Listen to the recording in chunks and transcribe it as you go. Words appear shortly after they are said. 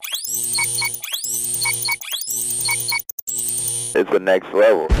it's the next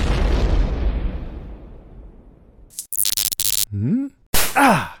level. Hmm?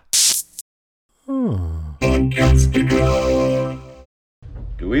 Ah!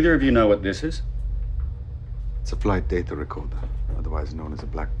 Do either of you know what this is? It's a flight data recorder, otherwise known as a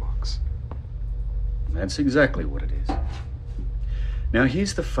black box. That's exactly what it is. Now,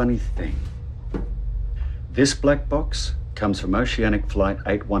 here's the funny thing. This black box comes from Oceanic Flight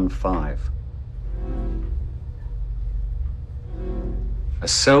 815. A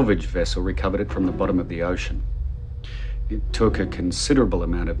salvage vessel recovered it from the bottom of the ocean. It took a considerable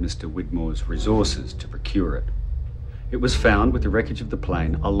amount of Mr. Widmore's resources to procure it. It was found with the wreckage of the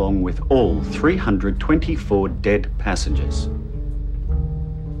plane, along with all 324 dead passengers.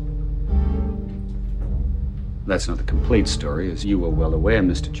 That's not the complete story, as you are well aware,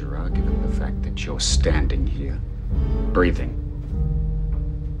 Mr. Girard, given the fact that you're standing here, breathing.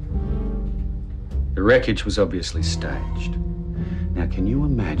 The wreckage was obviously staged. Now, can you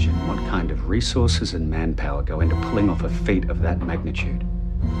imagine what kind of resources and manpower go into pulling off a feat of that magnitude?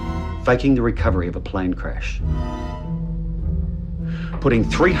 Faking the recovery of a plane crash. Putting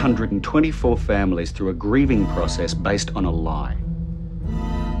 324 families through a grieving process based on a lie.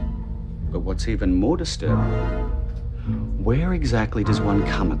 But what's even more disturbing, where exactly does one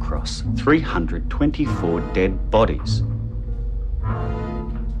come across 324 dead bodies?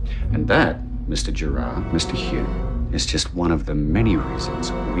 And that, Mr. Girard, Mr. Hugh, is just one of the many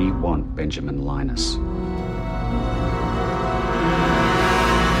reasons we want Benjamin Linus.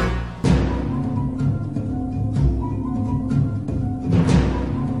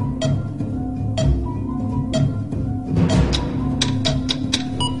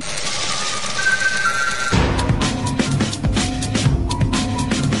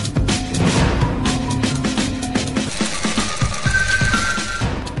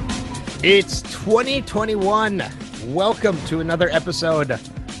 It's 2021. Welcome to another episode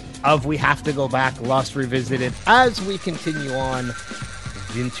of We Have to Go Back, Lost Revisited, as we continue on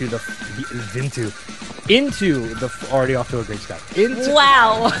into the already off to a great start.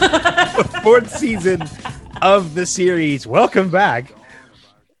 Wow. The fourth season of the series. Welcome back.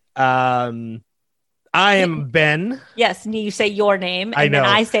 I am Ben. Yes, and you say your name, I and know. then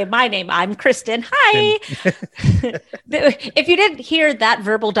I say my name. I'm Kristen. Hi. If you didn't hear that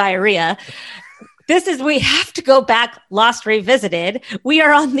verbal diarrhea, this is We Have to Go Back, Lost Revisited. We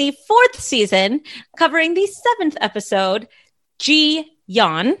are on the fourth season, covering the seventh episode, Ji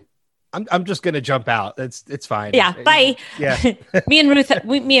Yeon. I'm just gonna jump out. It's fine. Yeah, bye. Yeah. me and Ruth have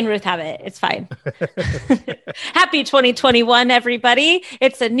it. It's fine. Happy 2021, everybody.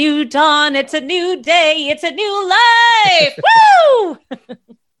 It's a new dawn. It's a new day. It's a new life. Woo!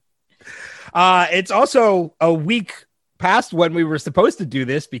 It's also a week past when we were supposed to do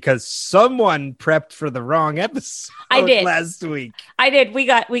this because someone prepped for the wrong episode. I did last week. I did. We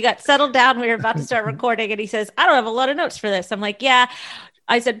got settled down. We were about to start recording, and he says, "I don't have a lot of notes for this." I'm like, "Yeah."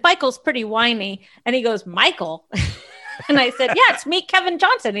 I said, "Michael's pretty whiny," and he goes, "Michael," and I said, "Yeah, it's me, Kevin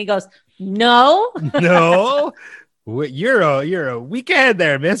Johnson." And he goes, "No, No, you're a week ahead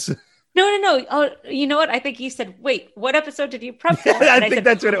there, miss. No. Oh, you know what? I think he said, "Wait, what episode did you prep for?" I think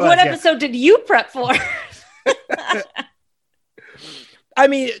that's what it was. What yeah. episode did you prep for? I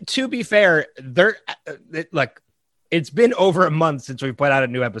mean, to be fair, it's been over a month since we put out a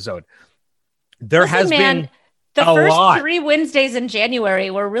new episode. There has been the a first lot. 3 Wednesdays in January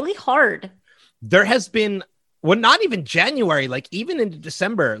were really hard. There has been, well, not even January, like even into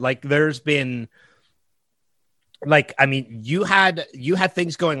December, like there's been, like, I mean, you had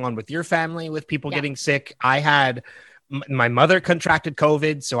things going on with your family, with people getting sick. I had my mother contracted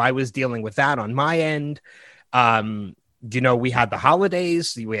COVID, so I was dealing with that on my end. We had the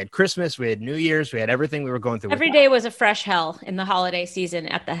holidays, we had Christmas, we had New Year's, we had everything we were going through. Every day was a fresh hell in the holiday season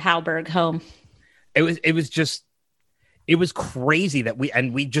at the Halberg home. It was crazy that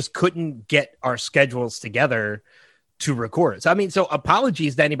we just couldn't get our schedules together to record. So, I mean, so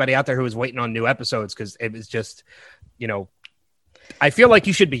apologies to anybody out there who was waiting on new episodes, because it was just, I feel like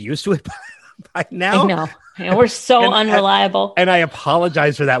you should be used to it by now. I know. We're so unreliable. And I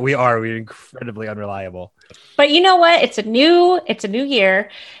apologize for that. We're incredibly unreliable. But you know what? It's a new year,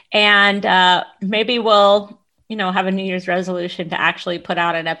 and maybe we'll, have a New Year's resolution to actually put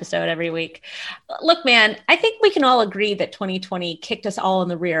out an episode every week. Look, man, I think we can all agree that 2020 kicked us all in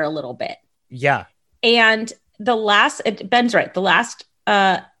the rear a little bit. Yeah. And Ben's right. The last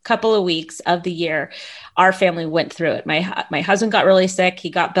couple of weeks of the year, our family went through it. My husband got really sick. He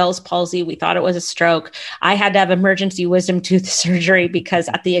got Bell's palsy. We thought it was a stroke. I had to have emergency wisdom tooth surgery because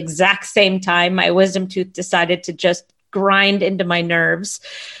at the exact same time, my wisdom tooth decided to just grind into my nerves.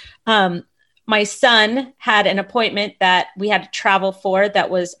 my son had an appointment that we had to travel for that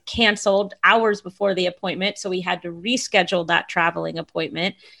was canceled hours before the appointment. So we had to reschedule that traveling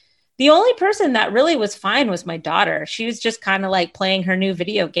appointment. The only person that really was fine was my daughter. She was just kind of like playing her new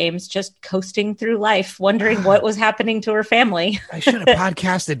video games, just coasting through life, wondering what was happening to her family. I should have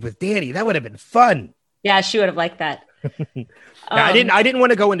podcasted with Danny. That would have been fun. Yeah, she would have liked that. I didn't want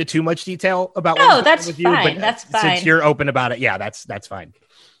to go into too much detail about that's with fine. You, but that's fine. Since you're open about it, yeah, that's fine.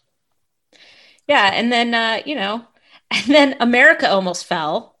 Yeah, and then and then America almost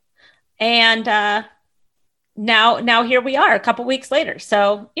fell, and now here we are a couple weeks later.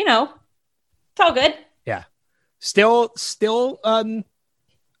 So it's all good. Yeah, still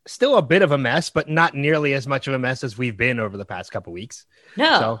a bit of a mess, but not nearly as much of a mess as we've been over the past couple weeks.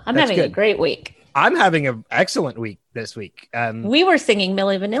 No, so I'm having a great week. I'm having an excellent week this week. We were singing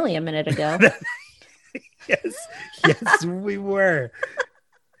Milli Vanilli a minute ago. yes, we were.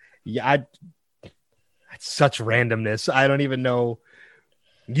 Yeah, that's such randomness. I don't even know.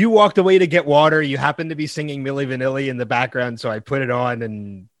 You walked away to get water. You happened to be singing Milli Vanilli in the background, so I put it on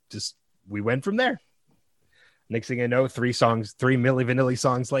and we went from there. Next thing I know, 3 Milli Vanilli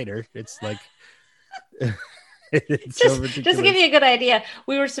songs later, it's like. It's just to give you a good idea,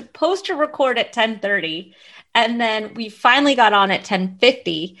 we were supposed to record at 10:30, and then we finally got on at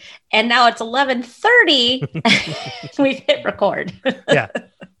 10:50, and now it's 11:30. We've hit record. Yeah,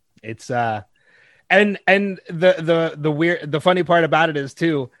 it's and the funny part about it is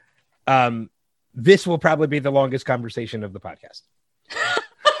too, this will probably be the longest conversation of the podcast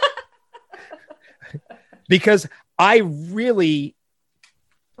because I really.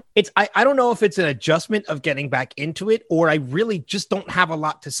 I don't know if it's an adjustment of getting back into it, or I really just don't have a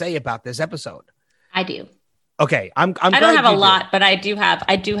lot to say about this episode. I do. Okay, I don't have a lot, but I do have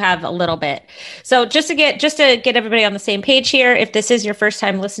a little bit. So just to get everybody on the same page here, if this is your first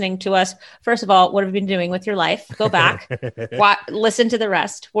time listening to us, first of all, what have you been doing with your life? Go back, listen to the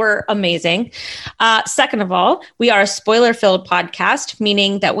rest. We're amazing. Second of all, we are a spoiler-filled podcast,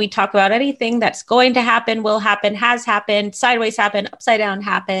 meaning that we talk about anything that's going to happen, will happen, has happened, sideways happened, upside down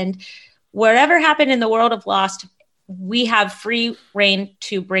happened, wherever happened in the world of Lost. We have free reign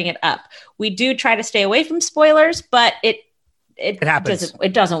to bring it up. We do try to stay away from spoilers, but it happens.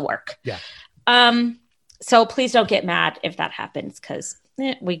 It doesn't work. Yeah. So please don't get mad if that happens, because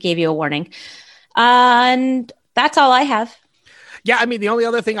we gave you a warning. And that's all I have. Yeah, I mean, the only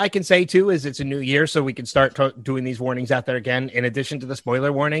other thing I can say too is it's a new year, so we can start doing these warnings out there again. In addition to the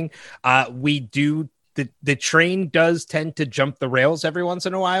spoiler warning, we do. The train does tend to jump the rails every once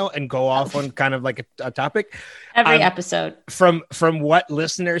in a while and go off on kind of like a topic. Every episode. From what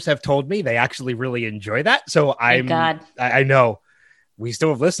listeners have told me, they actually really enjoy that. So I know we still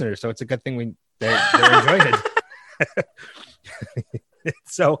have listeners, so it's a good thing they're enjoying it.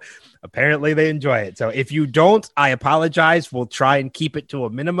 So apparently they enjoy it. So if you don't, I apologize. We'll try and keep it to a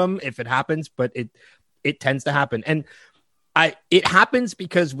minimum if it happens, but it tends to happen. And it happens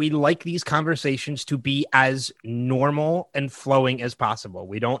because we like these conversations to be as normal and flowing as possible.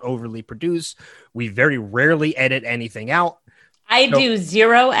 We don't overly produce. We very rarely edit anything out. I do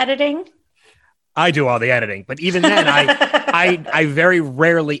zero editing. I do all the editing, but even then, I very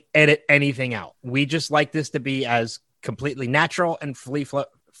rarely edit anything out. We just like this to be as completely natural and free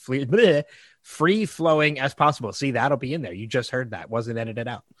flowing as possible. See, that'll be in there. You just heard that. Wasn't edited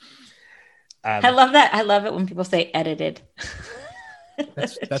out. I love that. I love it when people say edited.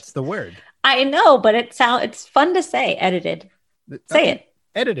 That's the word. I know, but it's fun to say edited. Say it.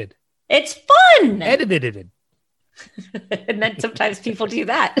 Edited. It's fun. Edited. And then sometimes people do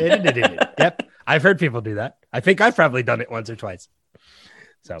that. Edited. Yep. I've heard people do that. I think I've probably done it once or twice.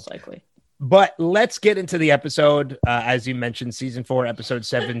 So most likely. But let's get into the episode. As you mentioned, season 4, episode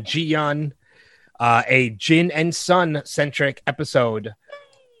 7, Ji-yeon, a Jin and Sun centric episode.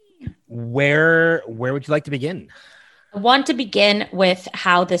 Where would you like to begin? I want to begin with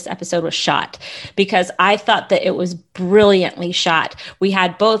how this episode was shot, because I thought that it was brilliantly shot. We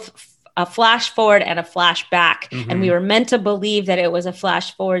had both a flash forward and a flash back, and we were meant to believe that it was a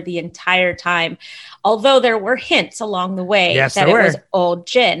flash forward the entire time. Although there were hints along the way that it was old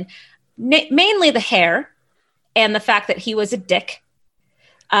Jin, mainly the hair and the fact that he was a dick.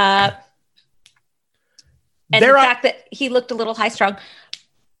 And the fact that he looked a little high strung.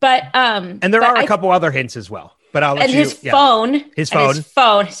 But and there are a couple other hints as well. But I'll let you. His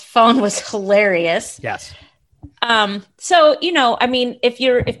phone was hilarious. Yes. So I mean, if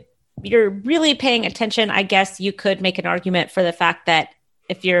you're really paying attention, I guess you could make an argument for the fact that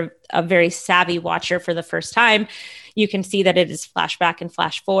if you're a very savvy watcher for the first time, you can see that it is flashback and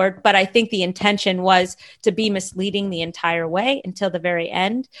flash forward. But I think the intention was to be misleading the entire way until the very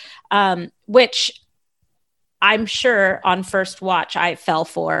end, which I'm sure on first watch I fell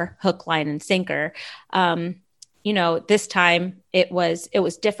for hook, line, and sinker. This time it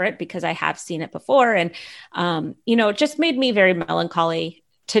was different because I have seen it before. And, it just made me very melancholy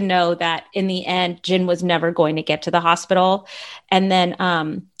to know that in the end, Jin was never going to get to the hospital. And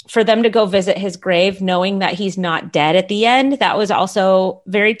then for them to go visit his grave, knowing that he's not dead at the end, that was also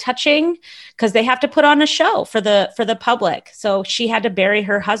very touching because they have to put on a show for the public. So she had to bury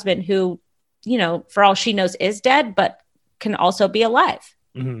her husband who, for all she knows is dead, but can also be alive.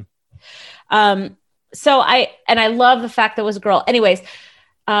 Mm-hmm. So I love the fact that it was a girl. Anyways,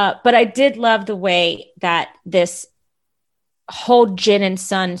 but I did love the way that this whole Jin and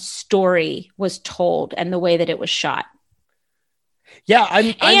Sun story was told and the way that it was shot. Yeah,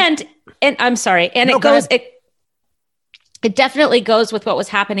 and I'm sorry, and it definitely goes with what was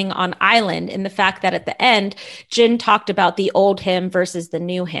happening on Island in the fact that at the end, Jin talked about the old him versus the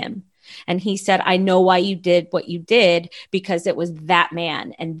new him. And he said, I know why you did what you did because it was that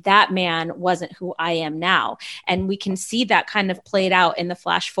man. And that man wasn't who I am now. And we can see that kind of played out in the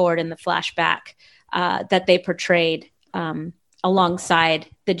flash forward and the flashback that they portrayed alongside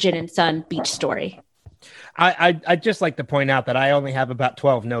the Jin and Sun beach story. I'd just like to point out that I only have about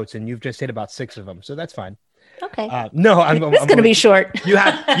 12 notes and you've just hit about 6 of them. So that's fine. Okay. No, it's going to be short. you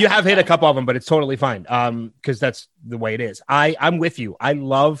have hit a couple of them, but it's totally fine. Because that's the way it is. I'm with you. I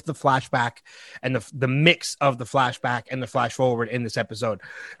love the flashback and the mix of the flashback and the flash forward in this episode.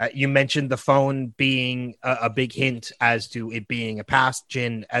 You mentioned the phone being a big hint as to it being a past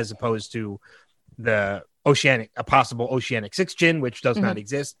Jin as opposed to a possible Oceanic 6 Jin, which does not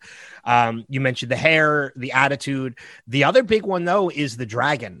exist. You mentioned the hair, the attitude. The other big one though is the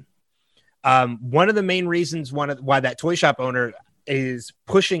dragon. One of the main reasons why that toy shop owner is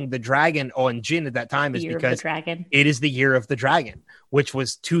pushing the dragon on Jin at that time is because it is the year of the dragon, which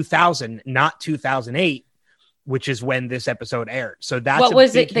was 2000, not 2008, which is when this episode aired. So that's what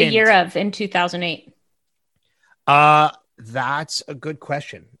was it the year of in 2008? That's a good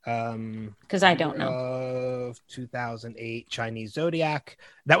question. Because I don't know. Of 2008 Chinese Zodiac.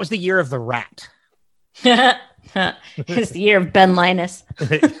 That was the year of the rat. It's the year of Ben Linus.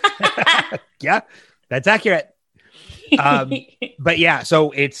 Yeah, that's accurate. But yeah,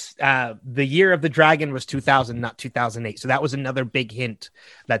 so it's the year of the dragon was 2000, not 2008. So that was another big hint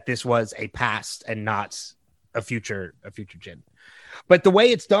that this was a past and not a future Jin. But the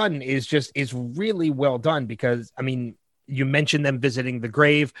way it's done is really well done because I mean, you mentioned them visiting the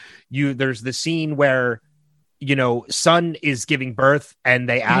grave. There's the scene where Sun is giving birth and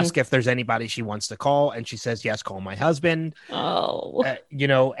they ask if there's anybody she wants to call. And she says, yes, call my husband. Oh,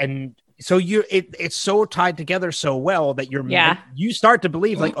 and so it's so tied together so well that you start to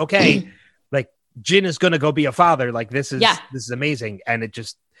believe like, okay, like Jin is going to go be a father. Like this is amazing. And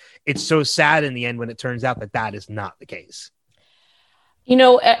it's so sad in the end when it turns out that is not the case.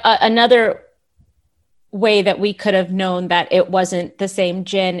 Another way that we could have known that it wasn't the same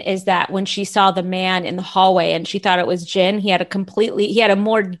Jin is that when she saw the man in the hallway and she thought it was Jin, he had a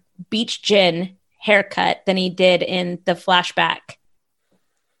more beach Jin haircut than he did in the flashback.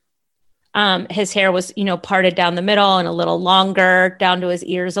 His hair was, parted down the middle and a little longer down to his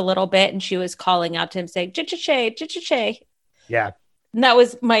ears a little bit. And she was calling out to him saying, "Chichiche, chichiche." Yeah. And that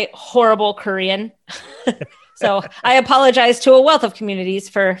was my horrible Korean. So I apologize to a wealth of communities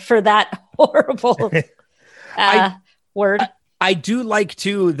for that horrible word. I do like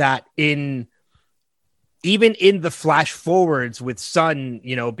too that even in the flash forwards with Sun,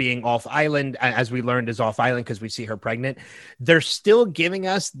 being off island, as we learned is off island because we see her pregnant, they're still giving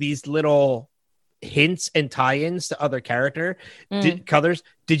us these little hints and tie-ins to other colors.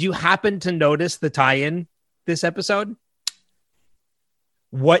 Did you happen to notice the tie-in this episode?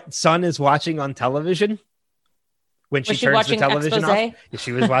 What Sun is watching on television? When she turns the television off,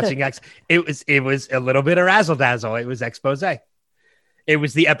 she was watching It was a little bit of razzle dazzle. It was Expose. It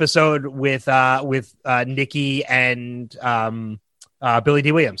was the episode with Nikki and Billy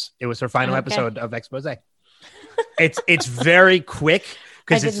D. Williams. It was her final episode of Expose. It's very quick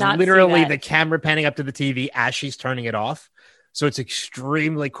because it's literally the camera panning up to the TV as she's turning it off. So it's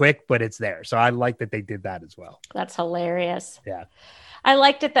extremely quick, but it's there. So I like that they did that as well. That's hilarious. Yeah, I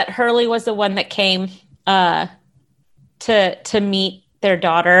liked it that Hurley was the one that came to meet their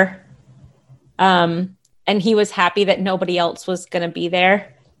daughter. And he was happy that nobody else was going to be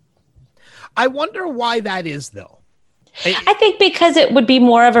there. I wonder why that is, though. I think because it would be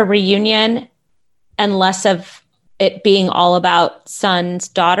more of a reunion and less of it being all about Sun's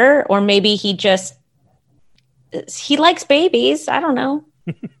daughter, or maybe he likes babies. I don't know.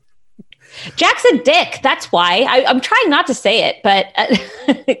 Jack's a dick. That's why I'm trying not to say it, but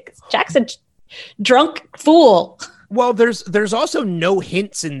Jack's a drunk fool. Well, there's also no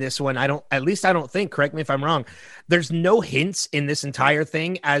hints in this one. I don't think, correct me if I'm wrong. There's no hints in this entire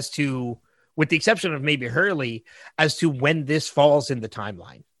thing as to, with the exception of maybe Hurley, as to when this falls in the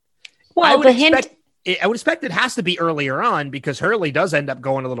timeline. Well, I would expect it has to be earlier on because Hurley does end up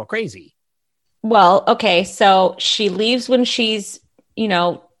going a little crazy. Well, okay. So she leaves when she's,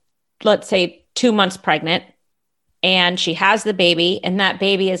 let's say 2 months pregnant, and she has the baby, and that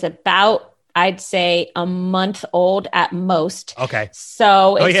baby is about, I'd say, a month old at most. Okay.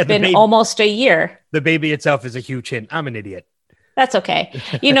 So it's been almost a year. The baby itself is a huge hint. I'm an idiot. That's okay.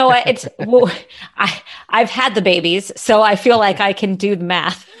 You know what? I've had the babies, so I feel like I can do the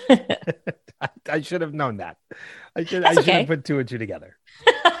math. I should have known that. I should okay. have put two and two together.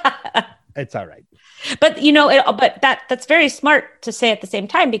 It's all right. But that's very smart to say at the same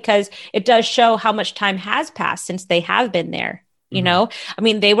time, because it does show how much time has passed since they have been there. You know, I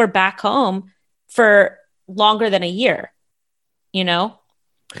mean, they were back home for longer than a year,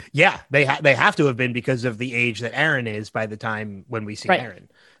 Yeah, they have to have been because of the age that Aaron is by the time when we see Aaron.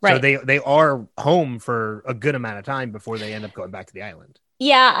 Right. So they are home for a good amount of time before they end up going back to the island.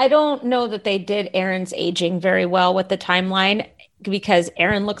 Yeah, I don't know that they did Aaron's aging very well with the timeline, because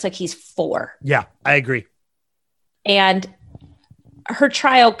Aaron looks like he's 4. Yeah, I agree. And her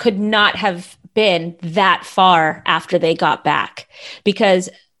trial could not have been that far after they got back, because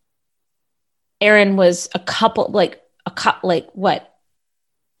Aaron was what,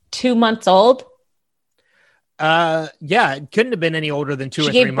 2 months old? Yeah, it couldn't have been any older than 2 or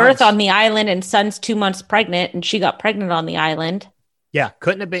 3 months. She gave birth on the island, and Sun's 2 months pregnant, and she got pregnant on the island. Yeah,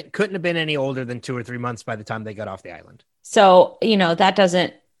 couldn't have been any older than 2 or 3 months by the time they got off the island. So, that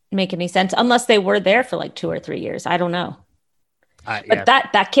doesn't make any sense unless they were there for like 2 or 3 years. I don't know. But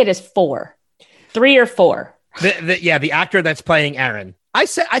that kid is 4, 3 or 4. The actor that's playing Aaron. I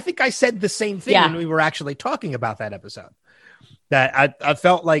think I said the same thing when we were actually talking about that episode. That I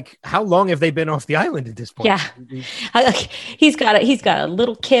felt like, how long have they been off the island at this point? Yeah, he's got a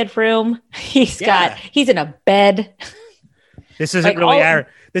little kid room. He's in a bed. This isn't really Aaron.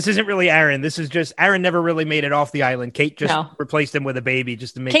 This isn't really Aaron. This is just Aaron never really made it off the island. Kate just replaced him with a baby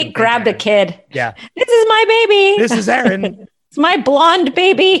just to make. Kate grabbed a kid. Yeah, this is my baby. This is Aaron. It's my blonde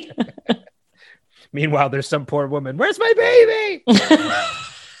baby. Meanwhile, there's some poor woman. Where's my baby?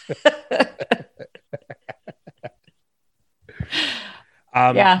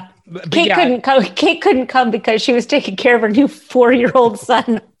 Yeah. Kate couldn't come because she was taking care of her new 4-year-old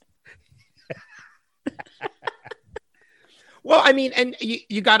son. Well, I mean, and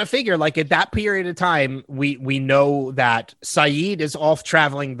you got to figure, like, at that period of time, we know that Sayid is off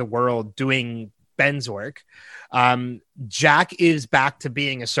traveling the world doing Ben's work. Jack is back to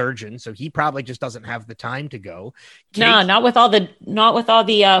being a surgeon, so he probably just doesn't have the time to go. No, not with all the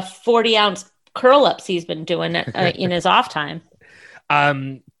 40-ounce curl ups he's been doing in his off time.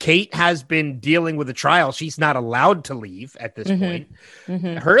 Kate has been dealing with a trial. She's not allowed to leave at this point.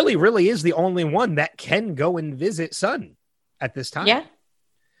 Mm-hmm. Hurley really is the only one that can go and visit Sun at this time.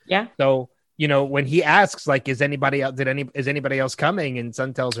 Yeah. So, when he asks, like, is anybody else coming? And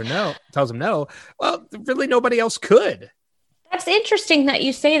Sun tells him no. Well, really nobody else could. That's interesting that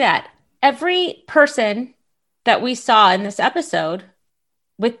you say that. Every person that we saw in this episode,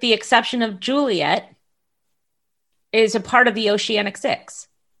 with the exception of Juliet, is a part of the Oceanic Six.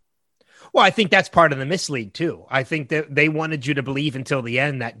 Well, I think that's part of the mislead too. I think that they wanted you to believe until the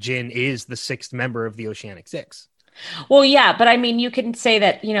end that Jin is the 6th member of the Oceanic Six. Well, yeah, but I mean, you can say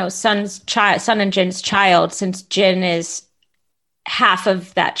that, Sun and Jin's child, since Jin is half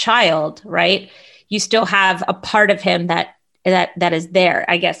of that child, right? You still have a part of him that is there,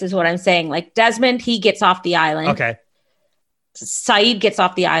 I guess is what I'm saying. Like Desmond, he gets off the island. Okay. Sayid gets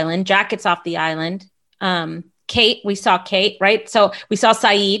off the island. Jack gets off the island. Kate, we saw Kate, right? So we saw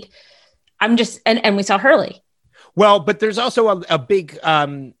Sayid. And we saw Hurley. Well, but there's also a big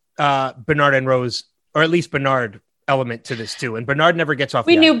Bernard and Rose, or at least Bernard element to this too. And Bernard never gets off.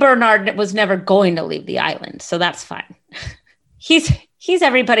 We knew Bernard was never going to leave the island, so that's fine. He's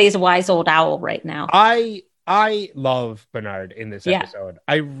everybody's wise old owl right now. I love Bernard in this episode.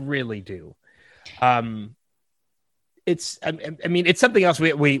 I really do. It's something else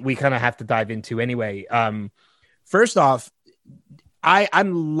we kind of have to dive into anyway. First off,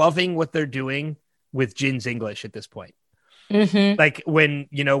 I'm loving what they're doing with Jin's English at this point. Like when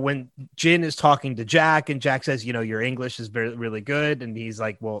Jin is talking to Jack and Jack says, your English is really good. And he's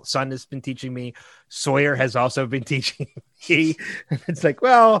like, well, Sun has been teaching me. Sawyer has also been teaching me. It's like,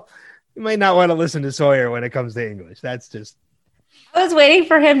 well, you might not want to listen to Sawyer when it comes to English. That's just. I was waiting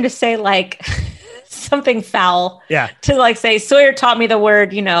for him to say like something foul. Yeah. To like say, Sawyer taught me the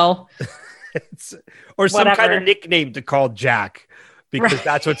word, or some whatever. kind of nickname to call Jack, because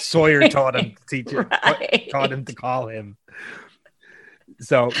that's what Sawyer taught him taught him to call him.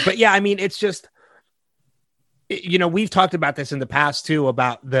 So, but yeah, I mean, it's just, we've talked about this in the past too,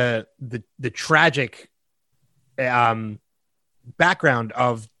 about the tragic background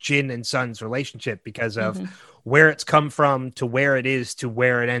of Jin and Sun's relationship because of where it's come from to where it is to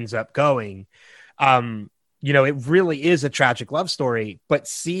where it ends up going. It really is a tragic love story,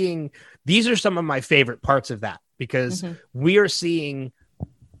 but these are some of my favorite parts of that, because we are seeing,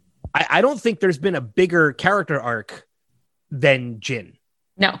 I don't think there's been a bigger character arc than Jin.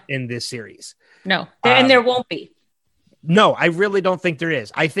 No. In this series. No. And there won't be. No, I really don't think there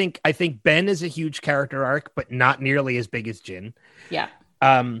is. I think Ben is a huge character arc, but not nearly as big as Jin. Yeah.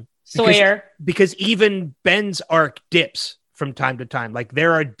 Sawyer. Because even Ben's arc dips from time to time. Like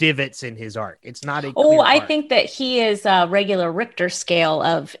there are divots in his arc. It's not a clear I arc. think that he is a regular Richter scale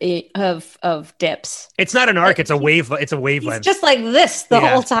of dips. It's not an arc, it's a wave. It's a wavelength. He's just like this the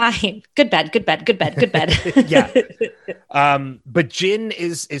whole time. Good bad. Yeah. But Jin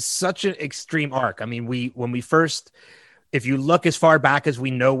is such an extreme arc. I mean, if you look as far back as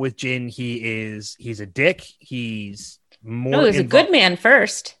we know with Jin, he's a dick. He's more. He's a good man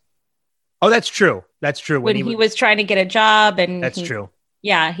first. Oh, that's true. That's true. When he was trying to get a job, and that's true.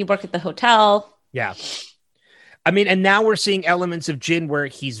 Yeah, he worked at the hotel. Yeah. I mean, and now we're seeing elements of Jin where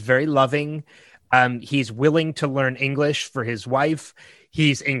he's very loving. He's willing to learn English for his wife.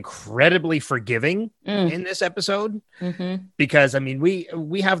 He's incredibly forgiving in this episode because, I mean,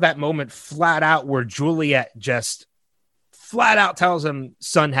 we have that moment flat out where Juliet just flat out tells him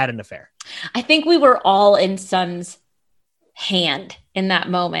Sun had an affair. I think we were all in Sun's hand in that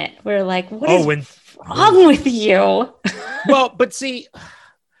moment. We're like, what is wrong with you? Well, but see,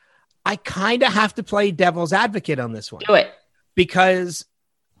 I kind of have to play devil's advocate on this one. Do it. Because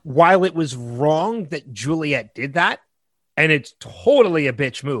while it was wrong that Juliet did that, and it's totally a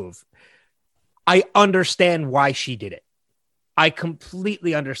bitch move, I understand why she did it. I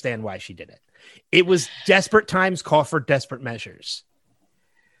completely understand why she did it. It was desperate times call for desperate measures.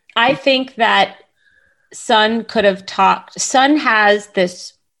 I think that Sun could have talked. Sun has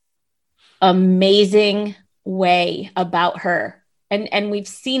this amazing way about her. And we've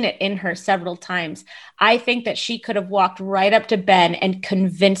seen it in her several times. I think that she could have walked right up to Ben and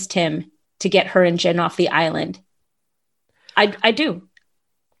convinced him to get her and Jin off the island. I do.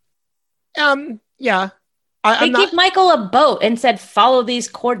 Yeah. They gave Michael a boat and said, follow these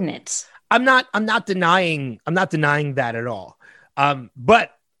coordinates. I'm not denying that at all.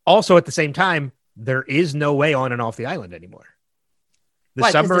 But also at the same time, there is no way on and off the island anymore. The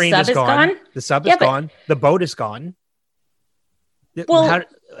submarine is gone. The sub is gone. The boat is gone. Well,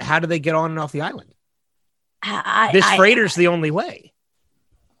 how do they get on and off the island? This freighter's the only way.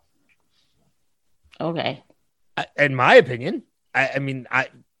 Okay. In my opinion, I mean,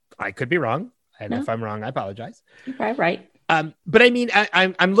 I could be wrong. And if I'm wrong, I apologize. You're right. But I mean,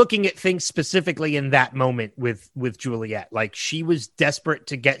 I'm looking at things specifically in that moment with Juliet. Like she was desperate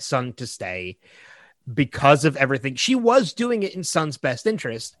to get Sun to stay because of everything. She was doing it in Sun's best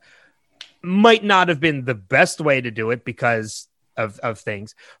interest. Might not have been the best way to do it because of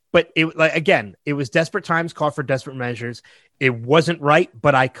things. But it was desperate times call for desperate measures. It wasn't right,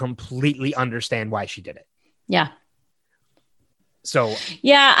 but I completely understand why she did it. Yeah. So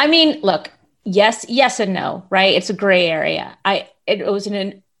yeah, I mean, look, yes and no, right? It's a gray area. It was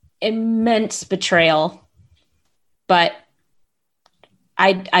an immense betrayal, but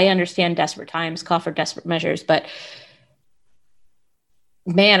I understand desperate times call for desperate measures. But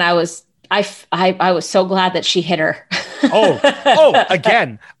man, I was so glad that she hit her.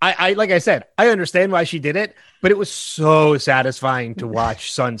 Again, I like I said, I understand why she did it, but it was so satisfying to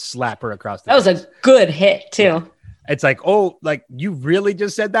watch Sun slap her across the face. That was a good hit too. Yeah. It's like, like you really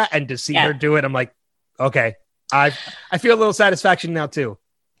just said that, and to see her do it, I'm like, okay, I feel a little satisfaction now too.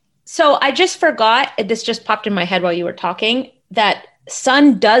 So I just forgot, this just popped in my head while you were talking, that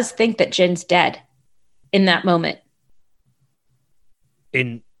Sun does think that Jin's dead in that moment.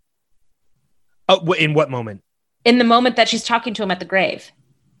 In what moment? In the moment that she's talking to him at the grave.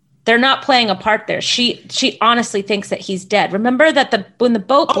 They're not playing a part there. She honestly thinks that he's dead. Remember that when the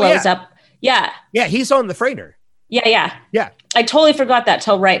boat blows up. Yeah. Yeah, he's on the freighter. Yeah. Yeah. I totally forgot that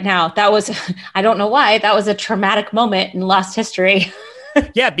till right now. That was, I don't know why, that was a traumatic moment in Lost history.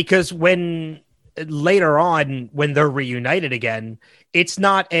 Yeah, because when later on, when they're reunited again, it's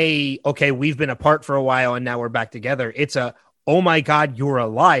not okay, we've been apart for a while and now we're back together. It's oh my God, you're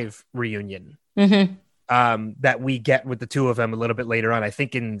alive reunion. Mm-hmm. That we get with the two of them a little bit later on. I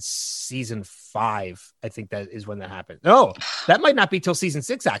think in season 5, I think that is when that happened. No, that might not be till season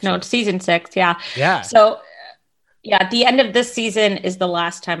 6, actually. No, it's season 6. Yeah. Yeah. So, yeah, the end of this season is the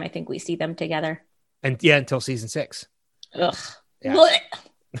last time I think we see them together. And yeah, until season 6. Ugh. Yeah.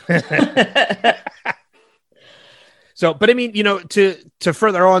 So, but I mean, to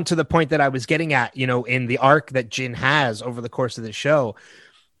further on to the point that I was getting at, in the arc that Jin has over the course of the show,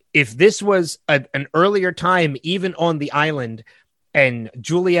 if this was an earlier time, even on the island, and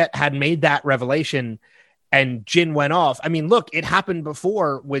Juliet had made that revelation and Jin went off. I mean, look, it happened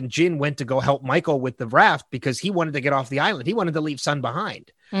before when Jin went to go help Michael with the raft because he wanted to get off the island. He wanted to leave Sun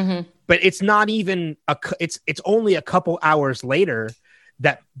behind. Mm-hmm. But it's not even it's only a couple hours later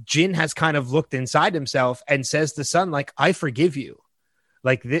that Jin has kind of looked inside himself and says to Sun, like, I forgive you.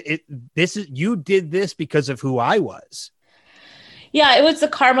 Like this is, you did this because of who I was. Yeah, it was the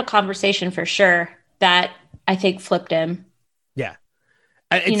karma conversation for sure that I think flipped him. Yeah.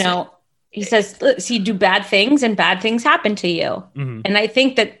 He says, you do bad things and bad things happen to you. Mm-hmm. And I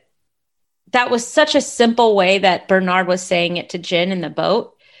think that was such a simple way that Bernard was saying it to Jin in the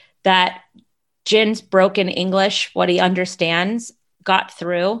boat, that Jin's broken English, what he understands, got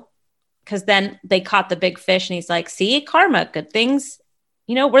through. Because then they caught the big fish and he's like, see, karma, good things,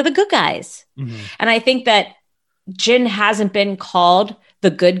 we're the good guys. Mm-hmm. And I think that Jin hasn't been called the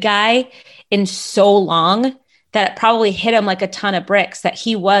good guy in so long that it probably hit him like a ton of bricks that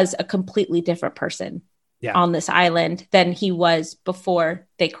he was a completely different person on this island than he was before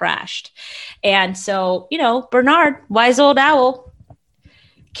they crashed. And so, Bernard, wise old owl,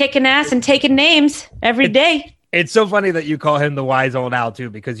 kicking ass and taking names every day. It's so funny that you call him the wise old owl too,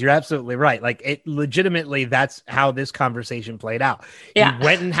 because you're absolutely right. Like, it legitimately, that's how this conversation played out. Yeah. He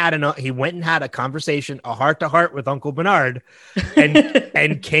went and had a conversation, a heart to heart with Uncle Bernard,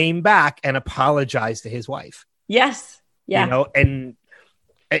 and came back and apologized to his wife. Yes. Yeah. And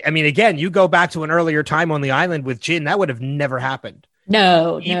I mean, again, you go back to an earlier time on the island with Jin, that would have never happened.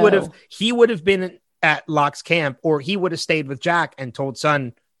 No, he would have been at Locke's camp, or he would have stayed with Jack and told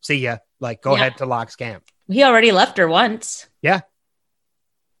Sun, see ya, like, go ahead to Locke's camp. He already left her once. Yeah.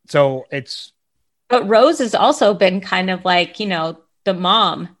 So but Rose has also been kind of like, the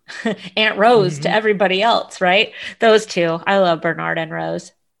mom, Aunt Rose to everybody else, right? Those two. I love Bernard and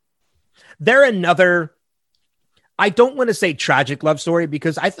Rose. They're another, I don't want to say tragic love story,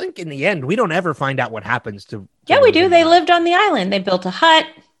 because I think in the end, we don't ever find out what happens to yeah, we do. They lived on the island. They built a hut.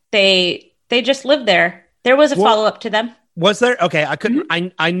 They just lived there. There was a follow-up to them. Was there? Okay. I couldn't,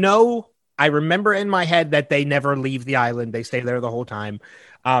 I remember in my head that they never leave the island. They stay there the whole time.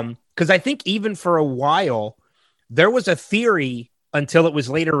 Because I think even for a while, there was a theory until it was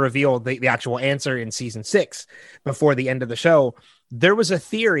later revealed, the actual answer in season 6, before the end of the show. There was a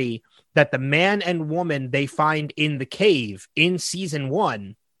theory that the man and woman they find in the cave in season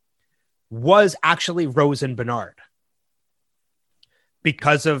 1 was actually Rose and Bernard.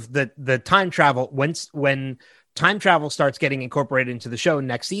 Because of the time travel, when time travel starts getting incorporated into the show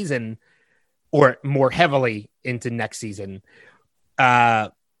next season, or more heavily into next season,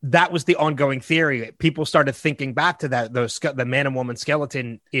 that was the ongoing theory. People started thinking back to the man and woman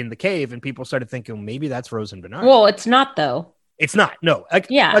skeleton in the cave, and people started thinking maybe that's Rose and Bernard. Well, it's not though. It's not. No.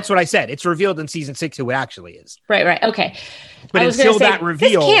 That's what I said. It's revealed in season 6 who it actually is. Right. Okay. But until that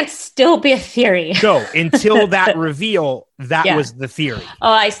reveal, this can't still be a theory. No, until that reveal, that was the theory.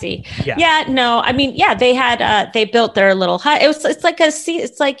 Oh, I see. Yeah. Yeah. No, I mean, yeah, they had, they built their little hut.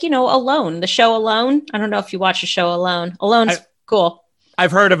 It's like Alone, the show Alone. I don't know if you watch the show Alone. Alone's cool.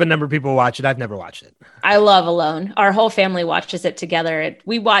 I've heard of a number of people watch it. I've never watched it. I love Alone. Our whole family watches it together.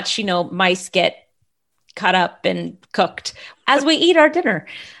 We watch, mice get cut up and cooked as we eat our dinner.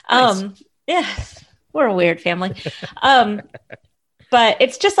 Nice. Yeah, we're a weird family. But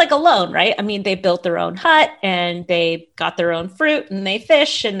it's just like Alone, right? I mean, they built their own hut and they got their own fruit and they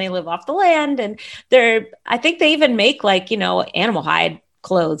fish and they live off the land. And I think they even make animal hide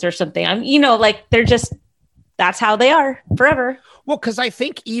clothes or something. That's how they are forever. Well, because I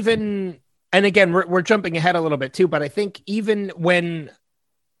think even, and again, we're jumping ahead a little bit too, but I think even when,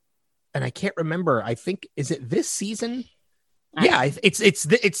 and I can't remember, I think, is it this season? Yeah, I think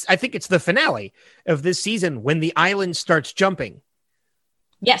it's the finale of this season when the island starts jumping.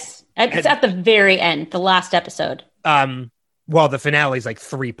 Yes, it's at the very end, the last episode. Well, the finale is like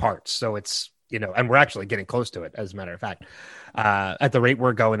 3 parts, so it's and we're actually getting close to it, as a matter of fact. At the rate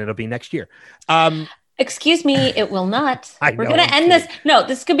we're going, it'll be next year. Excuse me, it will not. I We're know, going I'm to end this. No,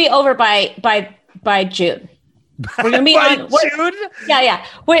 this could be over by June. We're going to be By on June? Yeah.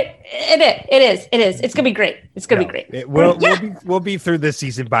 Wait, it is. It's going to be great. It's going to be great. We'll be through this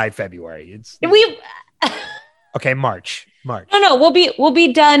season by February. Okay, March. No, we'll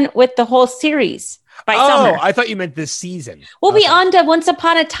be done with the whole series by summer. I thought you meant this season. We'll be on to Once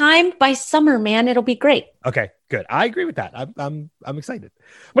Upon a Time by summer, man. It'll be great. Okay, good. I agree with that. I'm excited.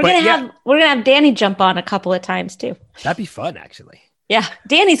 We're gonna have Danny jump on a couple of times too. That'd be fun, actually. Yeah,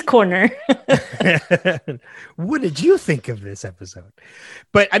 Danny's corner. What did you think of this episode?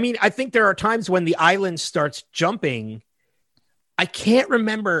 But I mean, I think there are times when the island starts jumping. I can't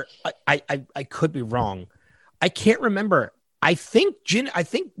remember. I could be wrong. I can't remember. I think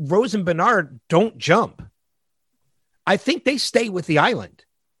Rose and Bernard don't jump. I think they stay with the island.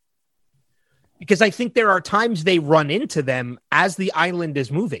 Because I think there are times they run into them as the island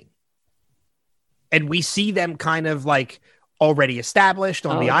is moving. And we see them kind of like already established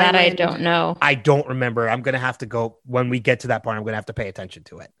on the island. That I don't know. I don't remember. I'm going to have to go when we get to that part. I'm going to have to pay attention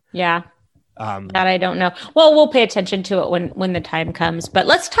to it. Yeah. That I don't know. Well, we'll pay attention to it when the time comes. But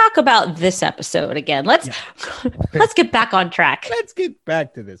let's talk about this episode again. Let's get back on track. Let's get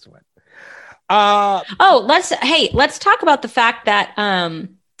back to this one. Let's talk about the fact that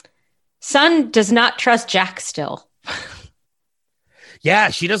Sun does not trust Jack still.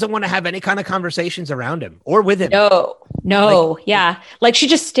 Yeah, she doesn't want to have any kind of conversations around him or with him. No. Yeah. Like she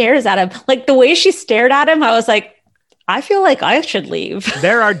just stares at him. Like the way she stared at him, I was like, I feel like I should leave.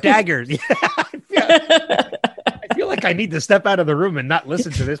 There are daggers. I feel like I need to step out of the room and not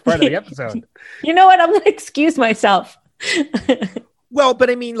listen to this part of the episode. You know what? I'm going to excuse myself. Well, but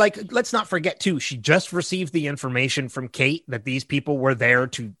I mean, like, let's not forget too, she just received the information from Kate that these people were there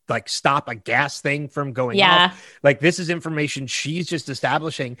to like stop a gas thing from going off. Like this is information she's just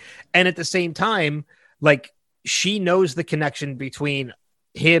establishing. And at the same time, like she knows the connection between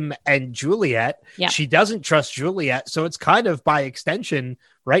him and Juliet. She doesn't trust Juliet. So it's kind of by extension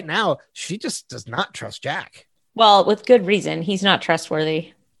right now, she just does not trust Jack. Well, with good reason. He's not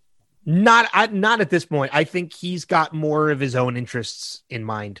trustworthy. Not at this point. I think he's got more of his own interests in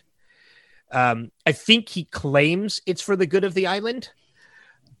mind. I think he claims it's for the good of the island,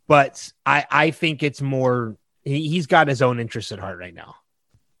 but I think it's more, he's got his own interests at heart right now.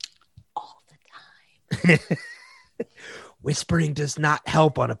 All the time. Whispering does not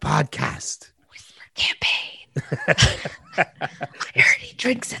help on a podcast. Whisper campaign. I heard he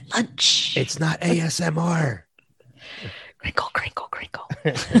drinks at lunch. It's not ASMR. Crinkle, crinkle, crinkle.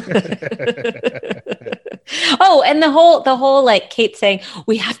 Oh, and the whole like Kate saying,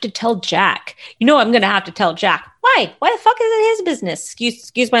 we have to tell Jack. I'm going to have to tell Jack. Why? Why the fuck is it his business?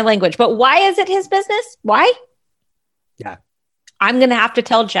 Excuse my language, but why is it his business? Why? Yeah. I'm going to have to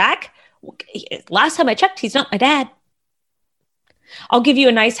tell Jack. Last time I checked, he's not my dad. I'll give you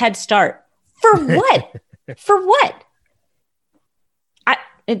a nice head start. For what? For what?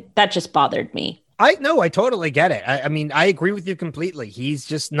 That just bothered me. I totally get it. I mean, I agree with you completely. He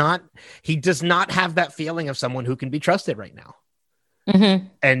does not have that feeling of someone who can be trusted right now. Mm-hmm.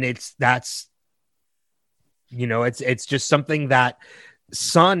 And it's just something that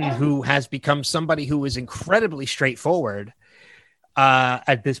Sun, who has become somebody who is incredibly straightforward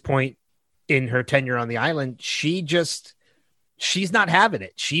at this point in her tenure on the island, she's not having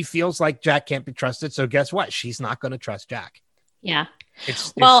it. She feels like Jack can't be trusted. So guess what? She's not going to trust Jack. Yeah.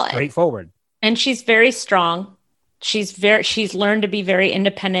 It's straightforward. And she's very strong. She's learned to be very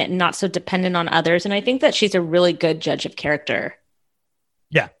independent and not so dependent on others. And I think that she's a really good judge of character.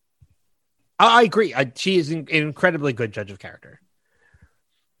 Yeah. I agree. She is an incredibly good judge of character.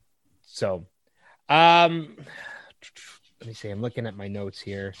 So, let me see. I'm looking at my notes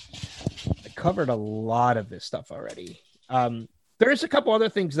here. I covered a lot of this stuff already. There's a couple other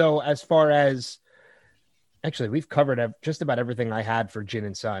things though, as far as actually we've covered just about everything I had for Jin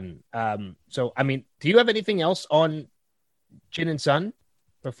and Sun. So, I mean, do you have anything else on Jin and Sun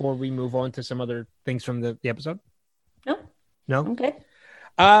before we move on to some other things from the episode? No. Okay.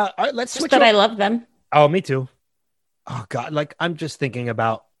 All right, let's switch. I love them. Oh, me too. Oh God. Like I'm just thinking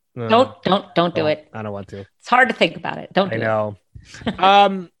about, don't do it. I don't want to. It's hard to think about it. Don't do it. I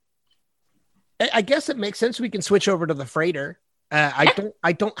know. I guess it makes sense. We can switch over to the freighter.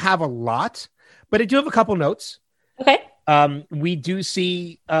 I don't have a lot, but I do have a couple notes. Okay. We do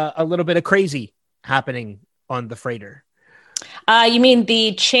see a little bit of crazy happening on the freighter. You mean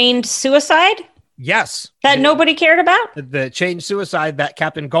the chained suicide? Yes. That nobody cared about? The chained suicide that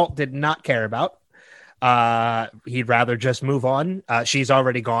Captain Galt did not care about. He'd rather just move on. She's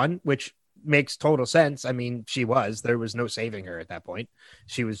already gone, which makes total sense. I mean, there was no saving her at that point.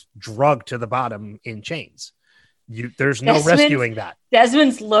 She was drugged to the bottom in chains. There's no rescuing that.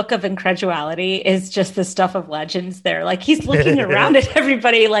 Desmond's look of incredulity is just the stuff of legends there. Like, he's looking around at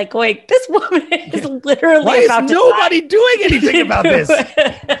everybody like, wait, this woman is literally Why about is to nobody die. doing anything about this?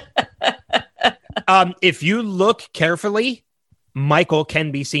 If you look carefully, Michael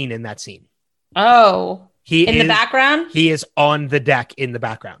can be seen in that scene. Oh, He in is, the background? He is on the deck in the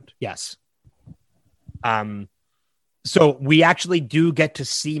background. Yes. So we actually do get to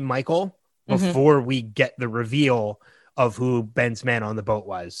see Michael before we get the reveal of who Ben's man on the boat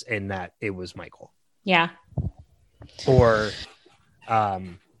was, and that it was Michael. Yeah. Or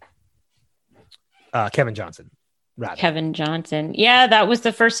Kevin Johnson. Rather. Kevin Johnson. Yeah, that was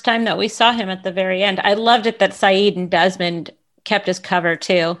the first time that we saw him at the very end. I loved it that Saeed and Desmond kept his cover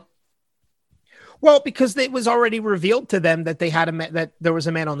too. Well, because it was already revealed to them that they had that there was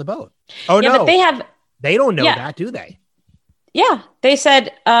a man on the boat. Oh, yeah, no. But they don't know that, do they? Yeah, they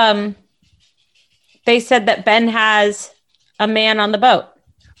said that Ben has a man on the boat.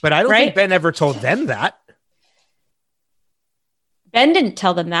 But I don't think Ben ever told them that. Ben didn't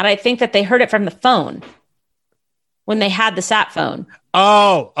tell them that. I think that they heard it from the phone when they had the sat phone.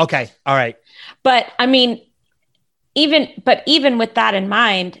 Oh, okay. All right. But I mean, even with that in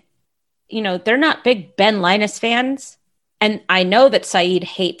mind, you know, they're not big Ben Linus fans. And I know that Saeed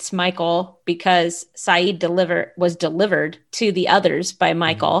hates Michael because Saeed was delivered to the others by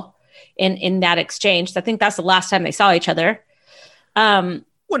Michael in that exchange. So I think that's the last time they saw each other. Well,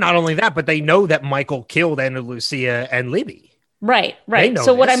 not only that, but they know that Michael killed Ana Lucia and Libby. Right.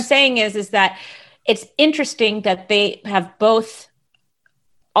 So what I'm saying is that it's interesting that they have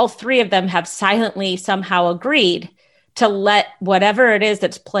all three of them have silently somehow agreed to let whatever it is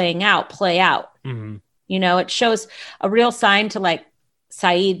that's playing out play out. Mm-hmm. You know, it shows a real sign to like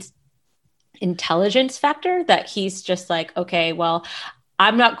Saeed's intelligence factor that he's just like, okay, well,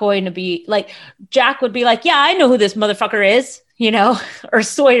 I'm not going to be like, Jack would be like, yeah, I know who this motherfucker is, you know, or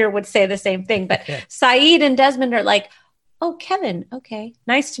Sawyer would say the same thing. But Saeed and Desmond are like, oh, Kevin, okay,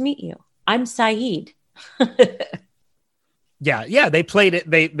 nice to meet you. I'm Saeed. Yeah, they played it.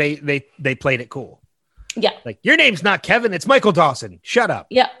 They played it cool. Yeah, like your name's not Kevin, it's Michael Dawson. Shut up.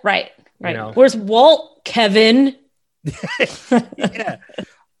 Yeah, right. You know? Where's Walt? Kevin. Yeah,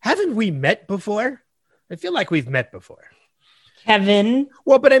 haven't we met before? I feel like we've met before. Kevin.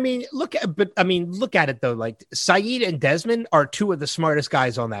 Well, but I mean, look at it though. Like Saeed and Desmond are two of the smartest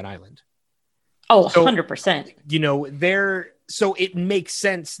guys on that island. Oh, 100%. You know, so it makes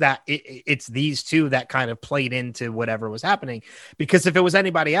sense that it's these two that kind of played into whatever was happening. Because if it was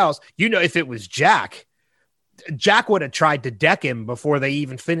anybody else, you know, if it was Jack would have tried to deck him before they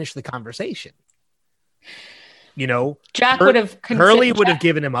even finished the conversation. You know, Hurley would have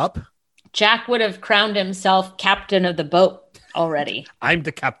given him up. Jack would have crowned himself captain of the boat already. I'm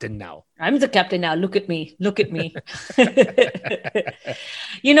the captain now. Look at me.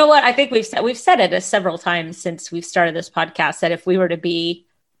 You know what? I think we've said it several times since we've started this podcast that if we were to be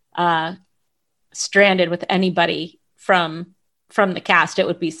stranded with anybody from the cast, it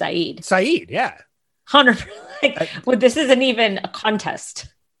would be Saeed. Saeed, yeah. 100%. Well, this isn't even a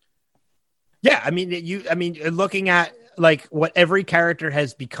contest. Yeah, I mean, looking at like what every character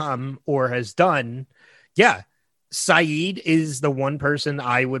has become or has done, yeah, Saeed is the one person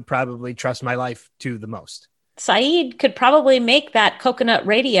I would probably trust my life to the most. Saeed could probably make that coconut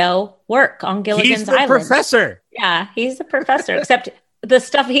radio work on Gilligan's Island. He's the professor. Yeah, he's the professor, except the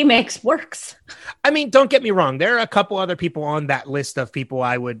stuff he makes works. I mean, don't get me wrong. There are a couple other people on that list of people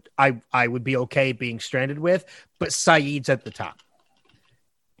I would be okay being stranded with, but Saeed's at the top.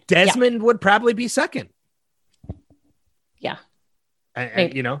 Desmond would probably be second. Yeah.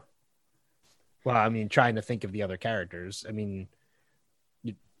 And you know, well, I mean, trying to think of the other characters. I mean,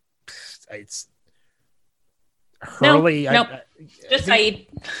 it's Hurley. Nope. Just Saeed.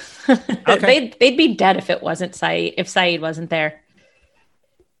 Okay. They'd be dead if it wasn't Saeed. If Saeed wasn't there.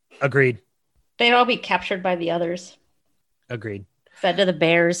 Agreed. They'd all be captured by the others. Agreed. Fed to the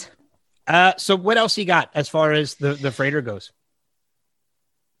bears. So what else you got as far as the freighter goes?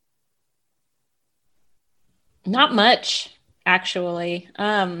 Not much, actually.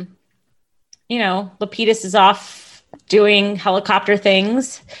 You know, Lapidus is off doing helicopter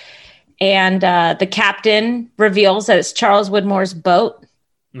things, and the captain reveals that it's Charles Widmore's boat,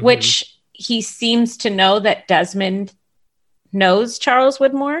 which he seems to know that Desmond knows Charles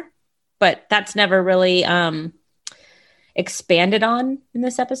Widmore, but that's never really expanded on in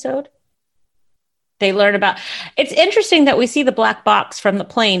this episode. They learn about. It's interesting that we see the black box from the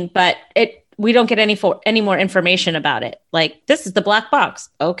plane, but we don't get any more information about it. Like, this is the black box.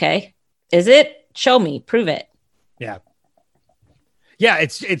 Okay. Is it? Show me. Prove it. Yeah. Yeah,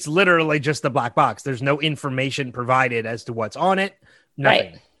 it's literally just the black box. There's no information provided as to what's on it.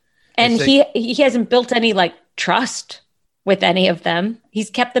 Nothing. Right. And he hasn't built any like trust with any of them. He's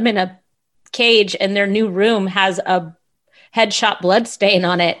kept them in a cage, and their new room has a headshot blood stain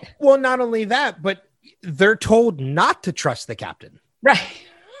on it. Well, not only that, but they're told not to trust the captain. Right.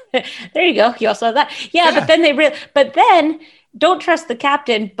 There you go. You also have that. Yeah. But then don't trust the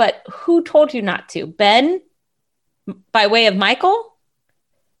captain. But who told you not to? Ben, by way of Michael?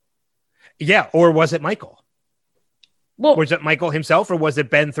 Yeah. Or was it Michael? Well, was it Michael himself, or was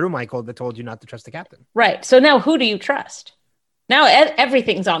it Ben through Michael that told you not to trust the captain? Right. So now who do you trust? Now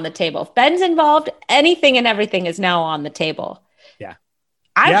everything's on the table. If Ben's involved, anything and everything is now on the table. Yeah.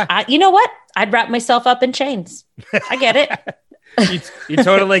 I you know what? I'd wrap myself up in chains. I get it. you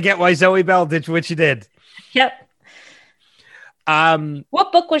totally get why Zoe Bell did what she did. Yep.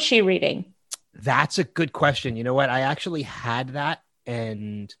 What book was she reading? That's a good question. You know what? I actually had that,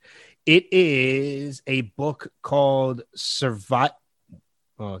 and it is a book called Survive.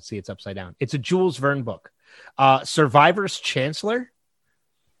 Oh, see, it's upside down. It's a Jules Verne book. Survivor's Chancellor.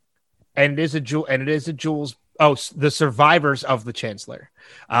 And it is a Jules. Oh, the Survivors of the Chancellor.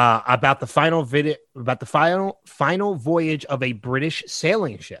 About the final voyage of a British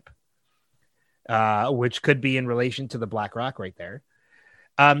sailing ship. Which could be in relation to the Black Rock right there.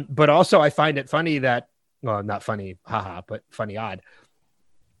 But also I find it funny that, well, not funny, haha, but funny odd.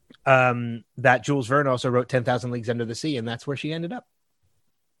 That Jules Verne also wrote 10,000 Leagues Under the Sea, and that's where she ended up.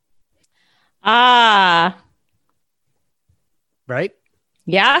 Right?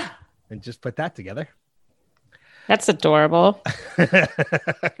 Yeah. And just put that together. That's adorable. I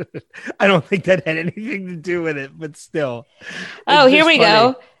don't think that had anything to do with it, but still. Oh, here we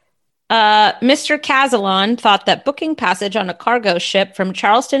go. Mr. Cazelon thought that booking passage on a cargo ship from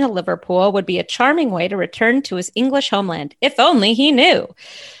Charleston to Liverpool would be a charming way to return to his English homeland, if only he knew.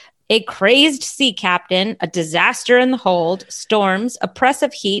 A crazed sea captain, a disaster in the hold, storms,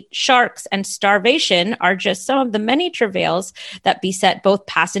 oppressive heat, sharks, and starvation are just some of the many travails that beset both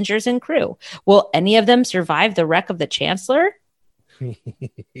passengers and crew. Will any of them survive the wreck of the Chancellor?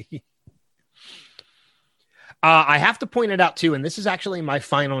 I have to point it out too, and this is actually my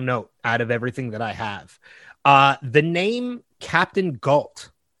final note out of everything that I have. The name Captain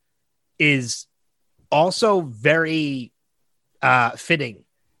Galt is also very fitting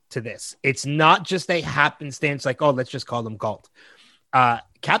to this. It's not just a happenstance like, oh, let's just call him Galt.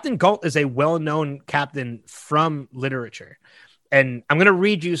 Captain Galt is a well-known captain from literature. And I'm going to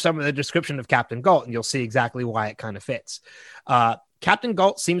read you some of the description of Captain Galt, and you'll see exactly why it kind of fits. Captain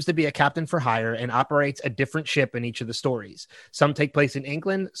Galt seems to be a captain for hire and operates a different ship in each of the stories. Some take place in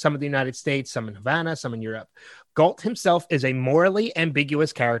England, some in the United States, some in Havana, some in Europe. Galt himself is a morally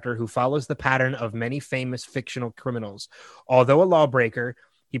ambiguous character who follows the pattern of many famous fictional criminals. Although a lawbreaker,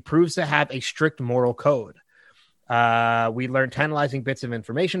 he proves to have a strict moral code. We learn tantalizing bits of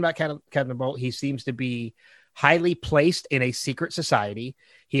information about Captain Galt. He seems to be highly placed in a secret society.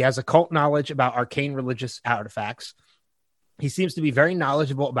 He has occult knowledge about arcane religious artifacts. He seems to be very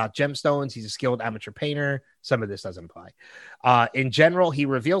knowledgeable about gemstones. He's a skilled amateur painter. Some of this doesn't apply. In general, he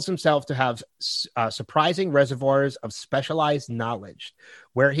reveals himself to have surprising reservoirs of specialized knowledge.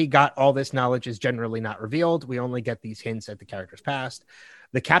 Where he got all this knowledge is generally not revealed. We only get these hints at the character's past.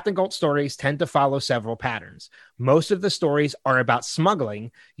 The Captain Galt stories tend to follow several patterns. Most of the stories are about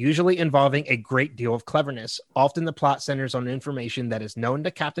smuggling, usually involving a great deal of cleverness. Often the plot centers on information that is known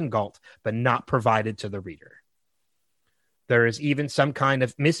to Captain Galt, but not provided to the reader. There is even some kind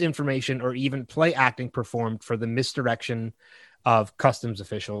of misinformation or even play acting performed for the misdirection of customs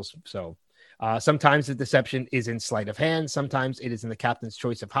officials. So sometimes the deception is in sleight of hand. Sometimes it is in the captain's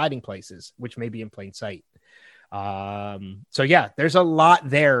choice of hiding places, which may be in plain sight. So yeah, there's a lot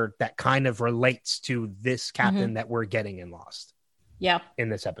there that kind of relates to this captain that we're getting in Lost. Yeah. In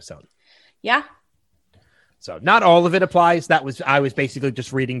this episode. Yeah. So not all of it applies. I was basically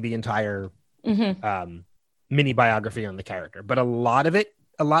just reading the entire mini biography on the character, but a lot of it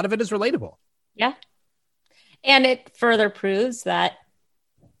is relatable. Yeah. And it further proves that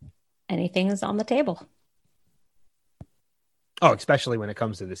anything is on the table. Oh, especially when it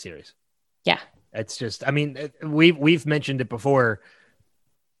comes to this series. Yeah. It's just, I mean, we've mentioned it before.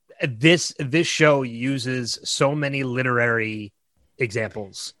 This show uses so many literary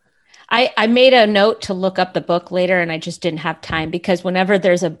examples. I made a note to look up the book later, and I just didn't have time because whenever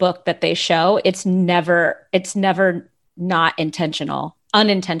there's a book that they show, it's never not unintentional.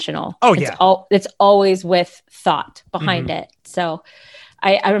 Oh yeah. It's always with thought behind it. So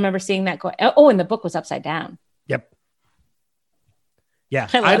I remember seeing that go. Oh, and the book was upside down. Yep. Yeah.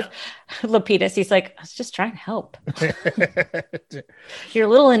 I love Lapidus. He's like, I was just trying to help. You're a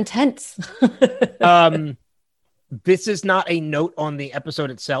little intense. This is not a note on the episode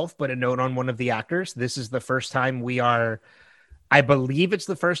itself, but a note on one of the actors. This is the first time I believe it's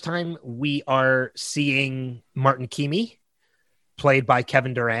the first time we are seeing Martin Keamy, played by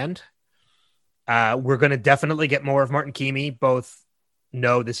Kevin Durand. We're going to definitely get more of Martin Keamy. Both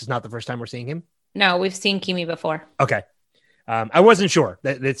know this is not the first time we're seeing him. No, we've seen Keamy before. Okay. I wasn't sure.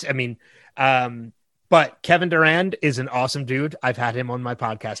 But Kevin Durand is an awesome dude. I've had him on my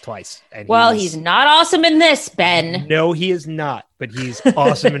podcast twice. And he's not awesome in this, Ben. No, he is not, but he's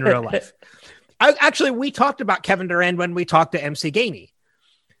awesome in real life. We talked about Kevin Durand when we talked to MC Gainey,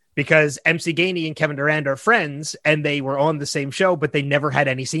 because MC Gainey and Kevin Durand are friends and they were on the same show, but they never had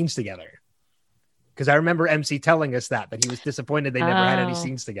any scenes together. Because I remember MC telling us that he was disappointed they never had any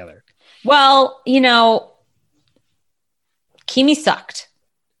scenes together. Well, Keamy sucked.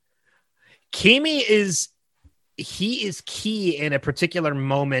 Keamy is key in a particular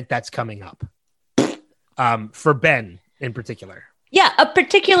moment that's coming up. For Ben in particular. Yeah, a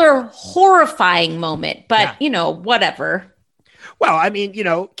particular horrifying moment, but whatever. Well, I mean,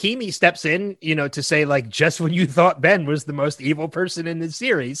 Keamy steps in, to say, like, just when you thought Ben was the most evil person in the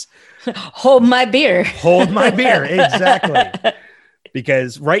series. Hold my beer. Hold my beer. Exactly.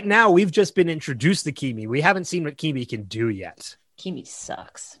 Because right now we've just been introduced to Keamy. We haven't seen what Keamy can do yet. Keamy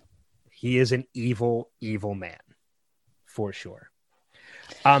sucks. He is an evil, evil man, for sure.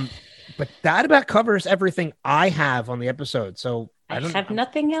 But that about covers everything I have on the episode. So I have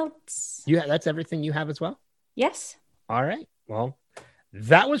nothing else. That's everything you have as well? Yes. All right. Well,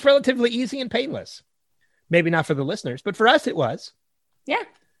 that was relatively easy and painless. Maybe not for the listeners, but for us it was. Yeah.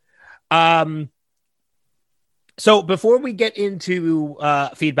 So before we get into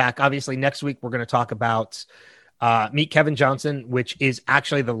feedback, obviously next week we're going to talk about Meet Kevin Johnson, which is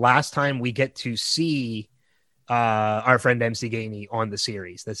actually the last time we get to see our friend MC Gainey on the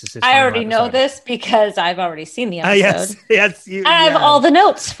series. This is his I already know this because I've already seen the episode. Yes. I have all the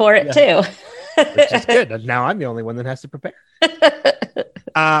notes for it too. Which is good. Now I'm the only one that has to prepare.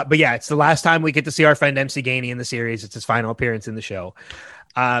 But yeah, it's the last time we get to see our friend MC Gainey in the series. It's his final appearance in the show.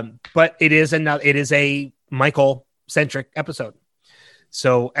 But it is a Michael centric episode.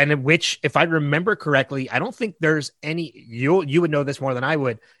 So, and in which, if I remember correctly, I don't think there's any, you would know this more than I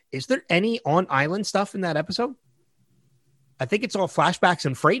would. Is there any on island stuff in that episode? I think it's all flashbacks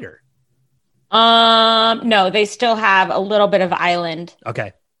and freighter. No, they still have a little bit of island.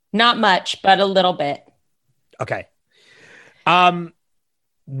 Okay. Not much, but a little bit. Okay.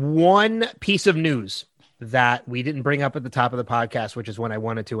 One piece of news that we didn't bring up at the top of the podcast, which is when I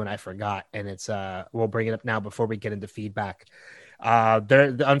wanted to and I forgot, and it's we'll bring it up now before we get into feedback.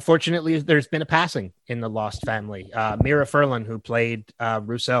 Unfortunately, there's been a passing in the Lost family. Mira Furlan, who played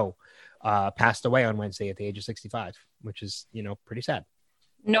Rousseau, passed away on Wednesday at the age of 65, which is pretty sad.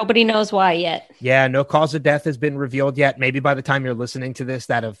 Nobody knows why yet. Yeah, no cause of death has been revealed yet. Maybe by the time you're listening to this,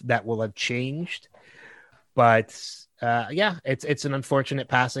 that will have changed. But yeah, it's an unfortunate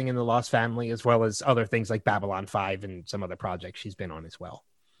passing in the Lost family, as well as other things like Babylon 5 and some other projects she's been on as well.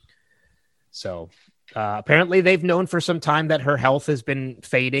 So apparently they've known for some time that her health has been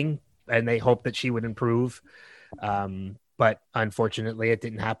fading and they hope that she would improve. But unfortunately it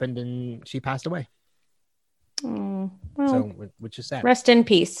didn't happen and she passed away. Well, so, which is sad. Rest in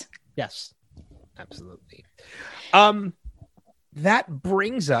peace. Yes, absolutely. That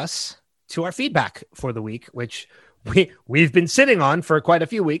brings us to our feedback for the week, which we've been sitting on for quite a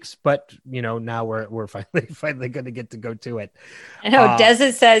few weeks, but now we're finally going to get to go to it. I know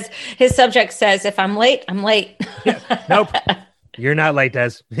Des says his subject says, if I'm late, I'm late. Yeah, nope, you're not late,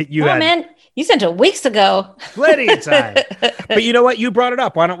 Des. Man, you sent it weeks ago. Plenty of time. But you know what? You brought it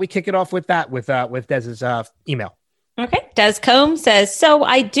up. Why don't we kick it off with that, with Des's email? Okay. Des Combs says, so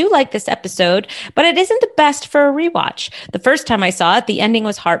I do like this episode, but it isn't the best for a rewatch. The first time I saw it, the ending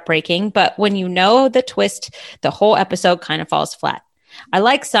was heartbreaking, but when you know the twist, the whole episode kind of falls flat. I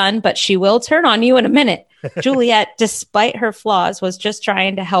like Sun, but she will turn on you in a minute. Juliet, despite her flaws, was just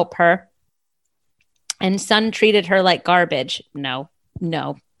trying to help her. And Sun treated her like garbage. No.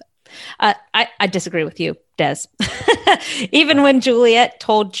 I disagree with you, Des. Even when Juliet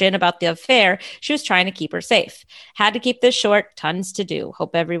told Jin about the affair, she was trying to keep her safe. Had to keep this short. Tons to do.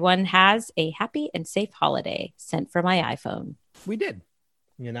 Hope everyone has a happy and safe holiday. Sent for my iPhone. We did.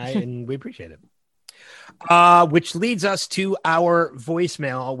 And we appreciate it. Which leads us to our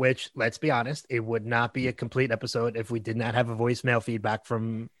voicemail, which, let's be honest, it would not be a complete episode if we did not have a voicemail feedback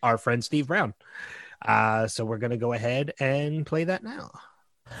from our friend Steve Brown. So we're going to go ahead and play that now.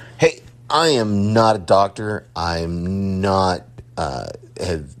 Hey, I am not a doctor. I'm not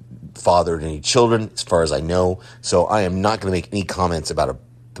have fathered any children, as far as I know. So I am not going to make any comments about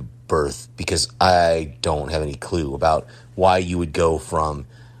the birth because I don't have any clue about why you would go from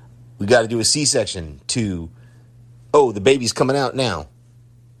we got to do a C-section to, oh, the baby's coming out now.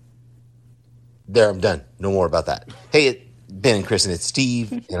 There, I'm done. No more about that. Hey, Ben and Kristen, it's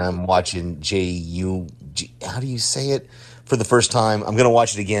Steve, and I'm watching J-U-G. How do you say it? For the first time. I'm going to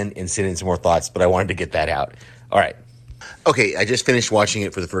watch it again and send in some more thoughts, but I wanted to get that out. All right. Okay, I just finished watching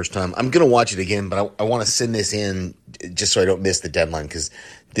it for the first time. I'm going to watch it again, but I want to send this in just so I don't miss the deadline because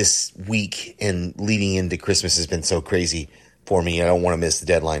this week and leading into Christmas has been so crazy for me. I don't want to miss the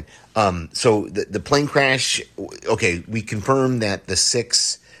deadline. So the plane crash, okay, we confirmed that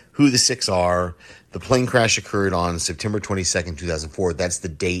who the six are. The plane crash occurred on September 22nd, 2004. That's the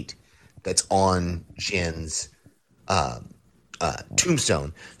date that's on Jen's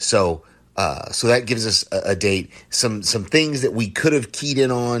tombstone. So that gives us a date. Some things that we could have keyed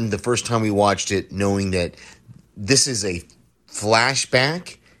in on the first time we watched it, knowing that this is a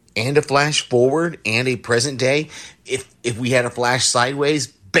flashback and a flash forward and a present day. If we had a flash sideways,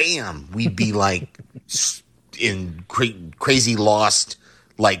 bam, we'd be like in crazy lost,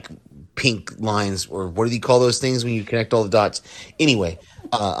 like pink lines, or what do you call those things when you connect all the dots? Anyway,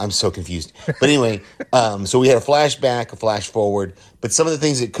 I'm so confused. But anyway, so we had a flashback, a flash forward, but some of the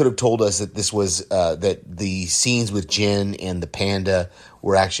things that could have told us that this was that the scenes with Jen and the panda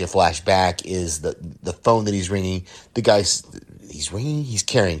were actually a flashback is the phone that he's ringing. The guy's ringing, he's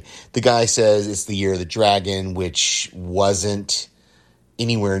carrying. The guy says it's the year of the dragon, which wasn't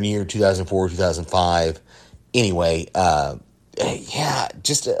anywhere near 2004, 2005. Anyway, yeah,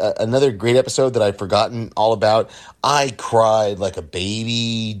 just another great episode that I'd forgotten all about. I cried like a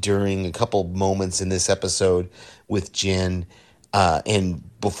baby during a couple moments in this episode with Jen. And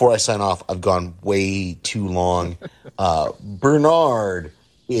before I sign off, I've gone way too long. Bernard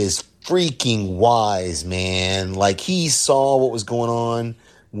is freaking wise, man. Like, he saw what was going on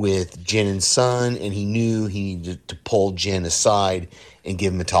with Jen and Son, and he knew he needed to pull Jen aside and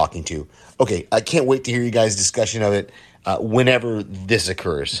give him a talking to. Okay, I can't wait to hear you guys' discussion of it whenever this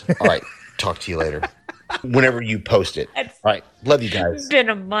occurs. All right, talk to you later. Whenever you post it. All right, love you guys. It's been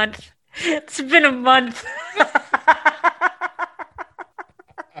a month. It's been a month.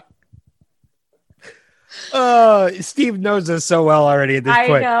 Steve knows us so well already at this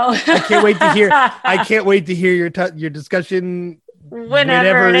point. I know. I can't wait to hear your discussion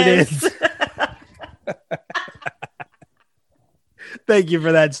whenever it is. Thank you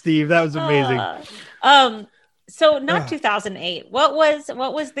for that, Steve. That was amazing. So not 2008. What was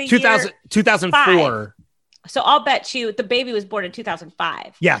the 2004. year? So I'll bet you the baby was born in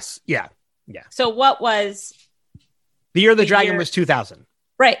 2005. Yes. Yeah. So what was the year of the dragon was 2000.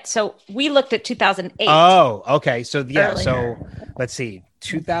 Right. So we looked at 2008. Oh, okay. So yeah. Earlier. So let's see.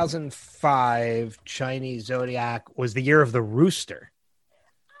 2005 Chinese zodiac was the year of the rooster.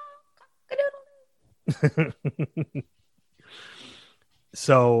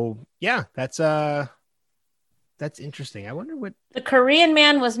 So yeah, that's interesting. I wonder what the Korean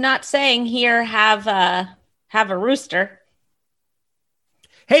man was not saying here. Have a rooster.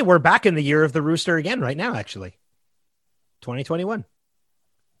 Hey, we're back in the year of the rooster again right now. Actually, 2021.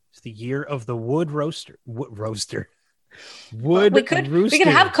 It's the year of the wood roaster. Rooster. We could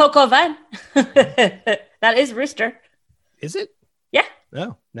have Coco Van. That is rooster. Is it? Yeah.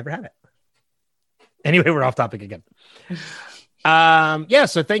 No, never had it. Anyway, we're off topic again. Yeah.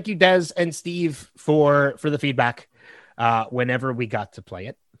 So thank you, Des and Steve, for the feedback. Whenever we got to play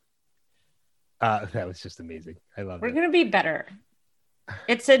it, that was just amazing. I love it. We're gonna be better.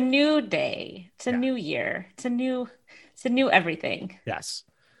 It's a new day. It's a new year. It's a new everything. Yes.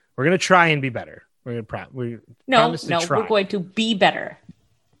 We're going to try and be better. We're going to promise to try. We're going to be better.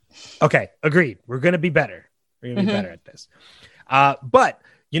 Okay. Agreed. We're going to be better. We're going to be better at this. But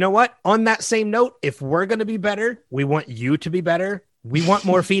you know what? On that same note, if we're going to be better, we want you to be better. We want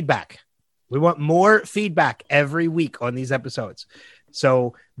more feedback. We want more feedback every week on these episodes.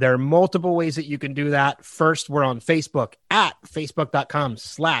 So there are multiple ways that you can do that. First, we're on Facebook at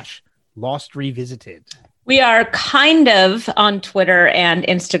facebook.com/Lost Revisited. We are kind of on Twitter and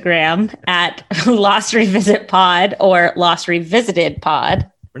Instagram at Lost Revisit Pod or Lost Revisited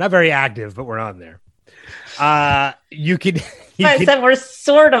Pod. We're not very active, but we're on there. We're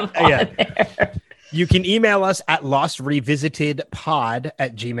sort of on there. You can email us at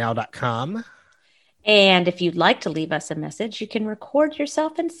lostrevisitedpod@gmail.com. And if you'd like to leave us a message, you can record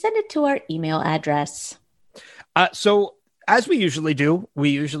yourself and send it to our email address. So as we usually do, we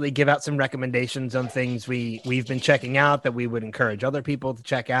usually give out some recommendations on things we've been checking out that we would encourage other people to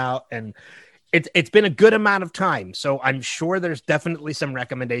check out. And it's been a good amount of time, so I'm sure there's definitely some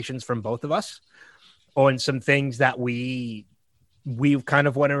recommendations from both of us on some things that we kind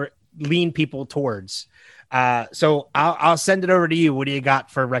of want to lean people towards. So I'll send it over to you. What do you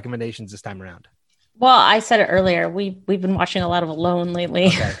got for recommendations this time around? Well, I said it earlier. We've been watching a lot of Alone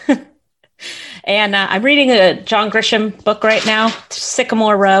lately. Okay. And I'm reading a John Grisham book right now,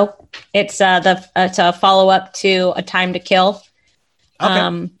 Sycamore Row. It's a follow-up to A Time to Kill.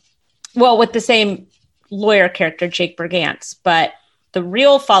 Okay. Well, with the same lawyer character, Jake Brigance. But the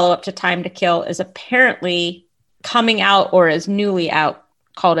real follow-up to Time to Kill is apparently coming out or is newly out,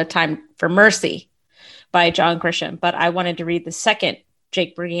 called A Time for Mercy by John Grisham. But I wanted to read the second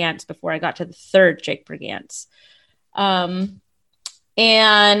Jake Brigance before I got to the third Jake Brigance. And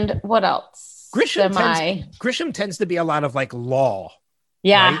what else? Grisham tends to be a lot of like law.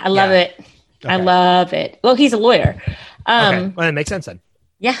 Yeah, right? I love it. Okay. I love it. Well, he's a lawyer. Okay. Well, that makes sense then.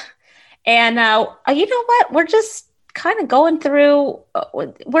 Yeah. And you know what? We're just kind of going through,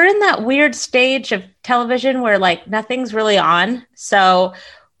 we're in that weird stage of television where like nothing's really on. So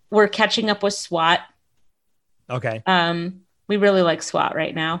we're catching up with SWAT. Okay. We really like SWAT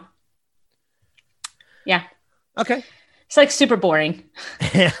right now. Yeah. Okay. It's like super boring.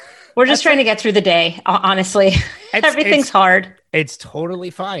 We're just trying to get through the day, honestly. Everything's hard. It's totally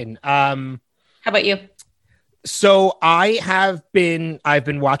fine. How about you? So I've been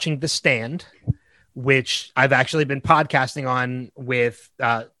watching The Stand, which I've actually been podcasting on with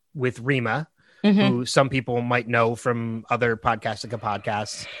Rima, who some people might know from other Podcastica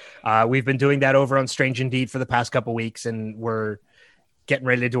podcasts. We've been doing that over on Strange Indeed for the past couple weeks, and we're getting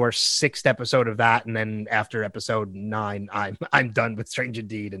ready to do our 6th episode of that. And then after episode 9, I'm done with Strange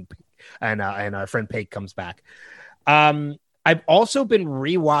Indeed, and our friend Paige comes back. I've also been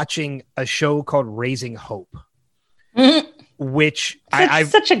rewatching a show called Raising Hope, which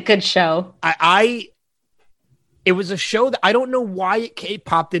it's such a good show. It was a show that I don't know why it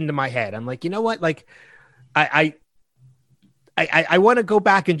popped into my head. I'm like, you know what? Like I want to go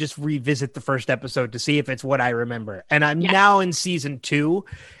back and just revisit the first episode to see if it's what I remember. And I'm now in season 2,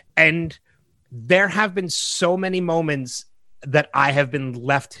 and there have been so many moments that I have been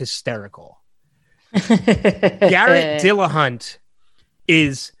left hysterical. Garrett Dillahunt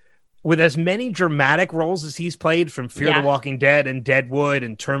is, with as many dramatic roles as he's played, from Fear the Walking Dead and Deadwood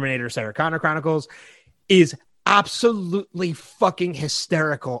and Terminator Sarah Connor Chronicles, is absolutely fucking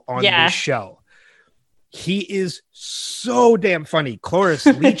hysterical on this show. He is so damn funny. Cloris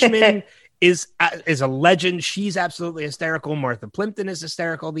Leachman is a legend. She's absolutely hysterical. Martha Plimpton is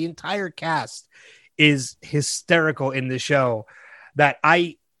hysterical. The entire cast is hysterical in the show. That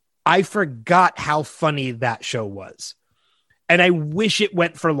I forgot how funny that show was. And I wish it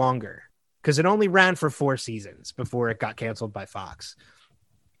went for longer, because it only ran for 4 seasons before it got canceled by Fox,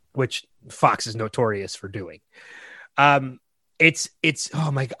 which Fox is notorious for doing. It's oh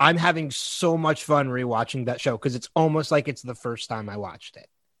my God, I'm having so much fun rewatching that show, because it's almost like it's the first time I watched it.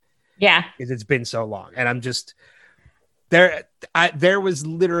 Yeah. Because it's been so long. And I'm just there was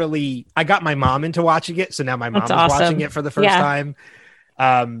literally, I got my mom into watching it, so now my mom is watching it for the first time.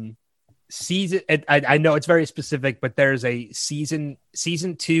 Season, I know it's very specific, but there's a season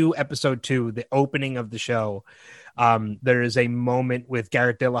 2, episode 2, the opening of the show. There is a moment with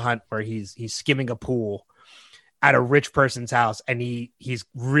Garrett Dillahunt where he's skimming a pool at a rich person's house, and he's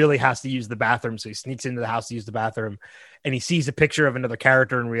really has to use the bathroom. So he sneaks into the house to use the bathroom, and he sees a picture of another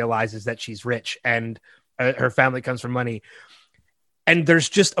character and realizes that she's rich and her family comes from money. And there's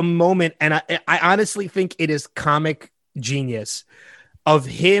just a moment, and I honestly think it is comic genius of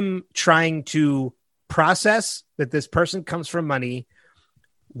him trying to process that this person comes from money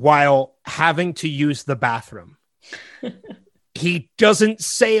while having to use the bathroom. He doesn't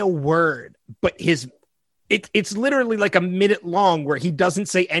say a word, but it's literally like a minute long where he doesn't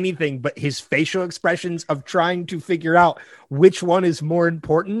say anything, but his facial expressions of trying to figure out which one is more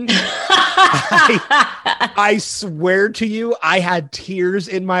important. I swear to you, I had tears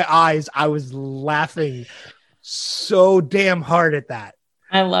in my eyes. I was laughing so damn hard at that.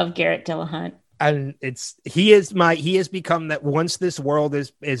 I love Garrett Dillahunt. And he has become that. Once this world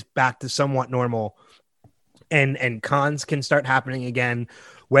is back to somewhat normal, and cons can start happening again,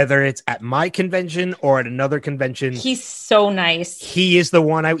 whether it's at my convention or at another convention. He's so nice. He is the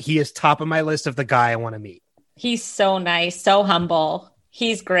one he is top of my list of the guy I want to meet. He's so nice, so humble.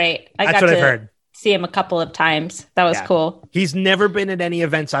 He's great. That's what I've heard. See him a couple of times. That was cool. He's never been at any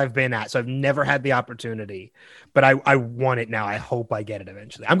events I've been at, so I've never had the opportunity, but I want it now. I hope I get it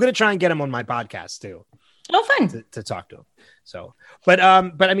eventually. I'm going to try and get him on my podcast too. Oh, fun. to talk to him. So, but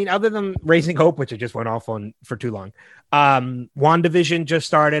I mean, other than Raising Hope, which I just went off on for too long, WandaVision just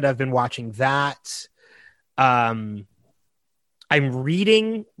started. I've been watching that. I'm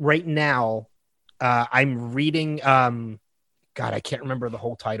reading right now. I'm reading. God, I can't remember the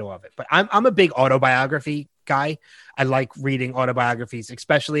whole title of it, but I'm a big autobiography guy. I like reading autobiographies,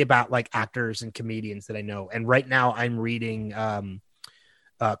 especially about like actors and comedians that I know. And right now, I'm reading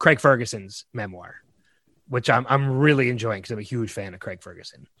Craig Ferguson's memoir, which I'm really enjoying because I'm a huge fan of Craig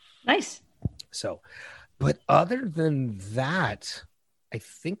Ferguson. Nice. So, but other than that, I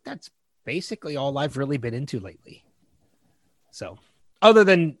think that's basically all I've really been into lately. So, other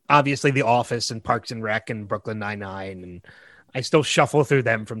than obviously The Office and Parks and Rec and Brooklyn Nine-Nine, and I still shuffle through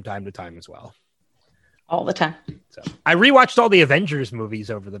them from time to time as well. All the time. So, I rewatched all the Avengers movies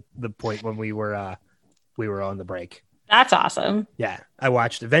over the point when we were on the break. That's awesome. Yeah, I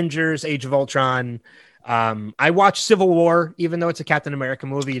watched Avengers, Age of Ultron. I watched Civil War, even though it's a Captain America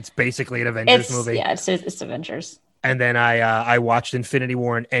movie. It's basically an Avengers movie. Yeah, it's Avengers. And then I watched Infinity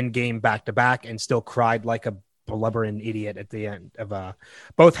War and Endgame back to back, and still cried like a blubbering idiot at the end of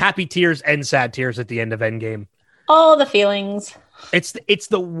both happy tears and sad tears at the end of Endgame. All the feelings. It's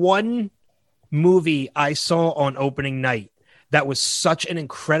the one movie I saw on opening night that was such an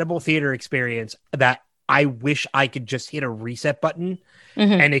incredible theater experience that I wish I could just hit a reset button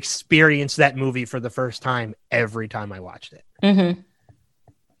and experience that movie for the first time every time I watched it. Mm-hmm.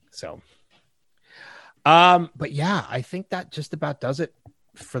 So, but yeah, I think that just about does it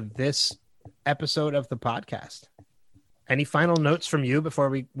for this episode of the podcast. Any final notes from you before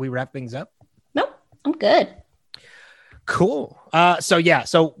we wrap things up? Nope, I'm good. Cool.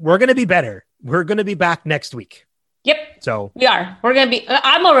 So we're going to be better. We're going to be back next week. Yep. So we are. We're going to be,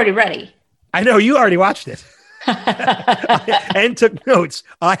 I'm already ready. I know you already watched it and took notes.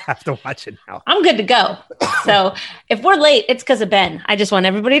 I have to watch it now. I'm good to go. So if we're late, it's because of Ben. I just want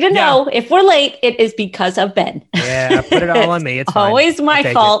everybody to know if we're late, it is because of Ben. Yeah, put it all on me. It's always fine.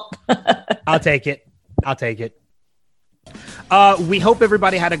 my fault. I'll take it. We hope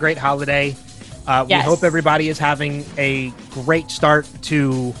everybody had a great holiday. We hope everybody is having a great start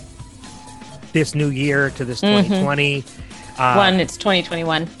to this new year, to this 2020. It's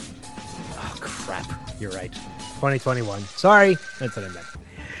 2021. Oh, crap. You're right. 2021. Sorry. That's what I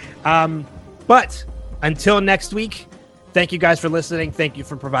meant. But until next week, thank you guys for listening. Thank you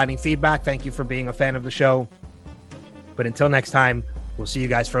for providing feedback. Thank you for being a fan of the show. But until next time, we'll see you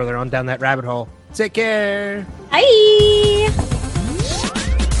guys further on down that rabbit hole. Take care. Bye.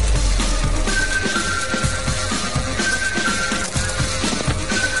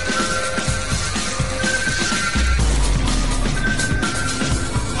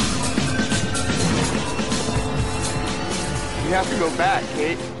 We have to go back,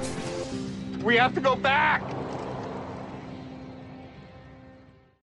 Kate. We have to go back!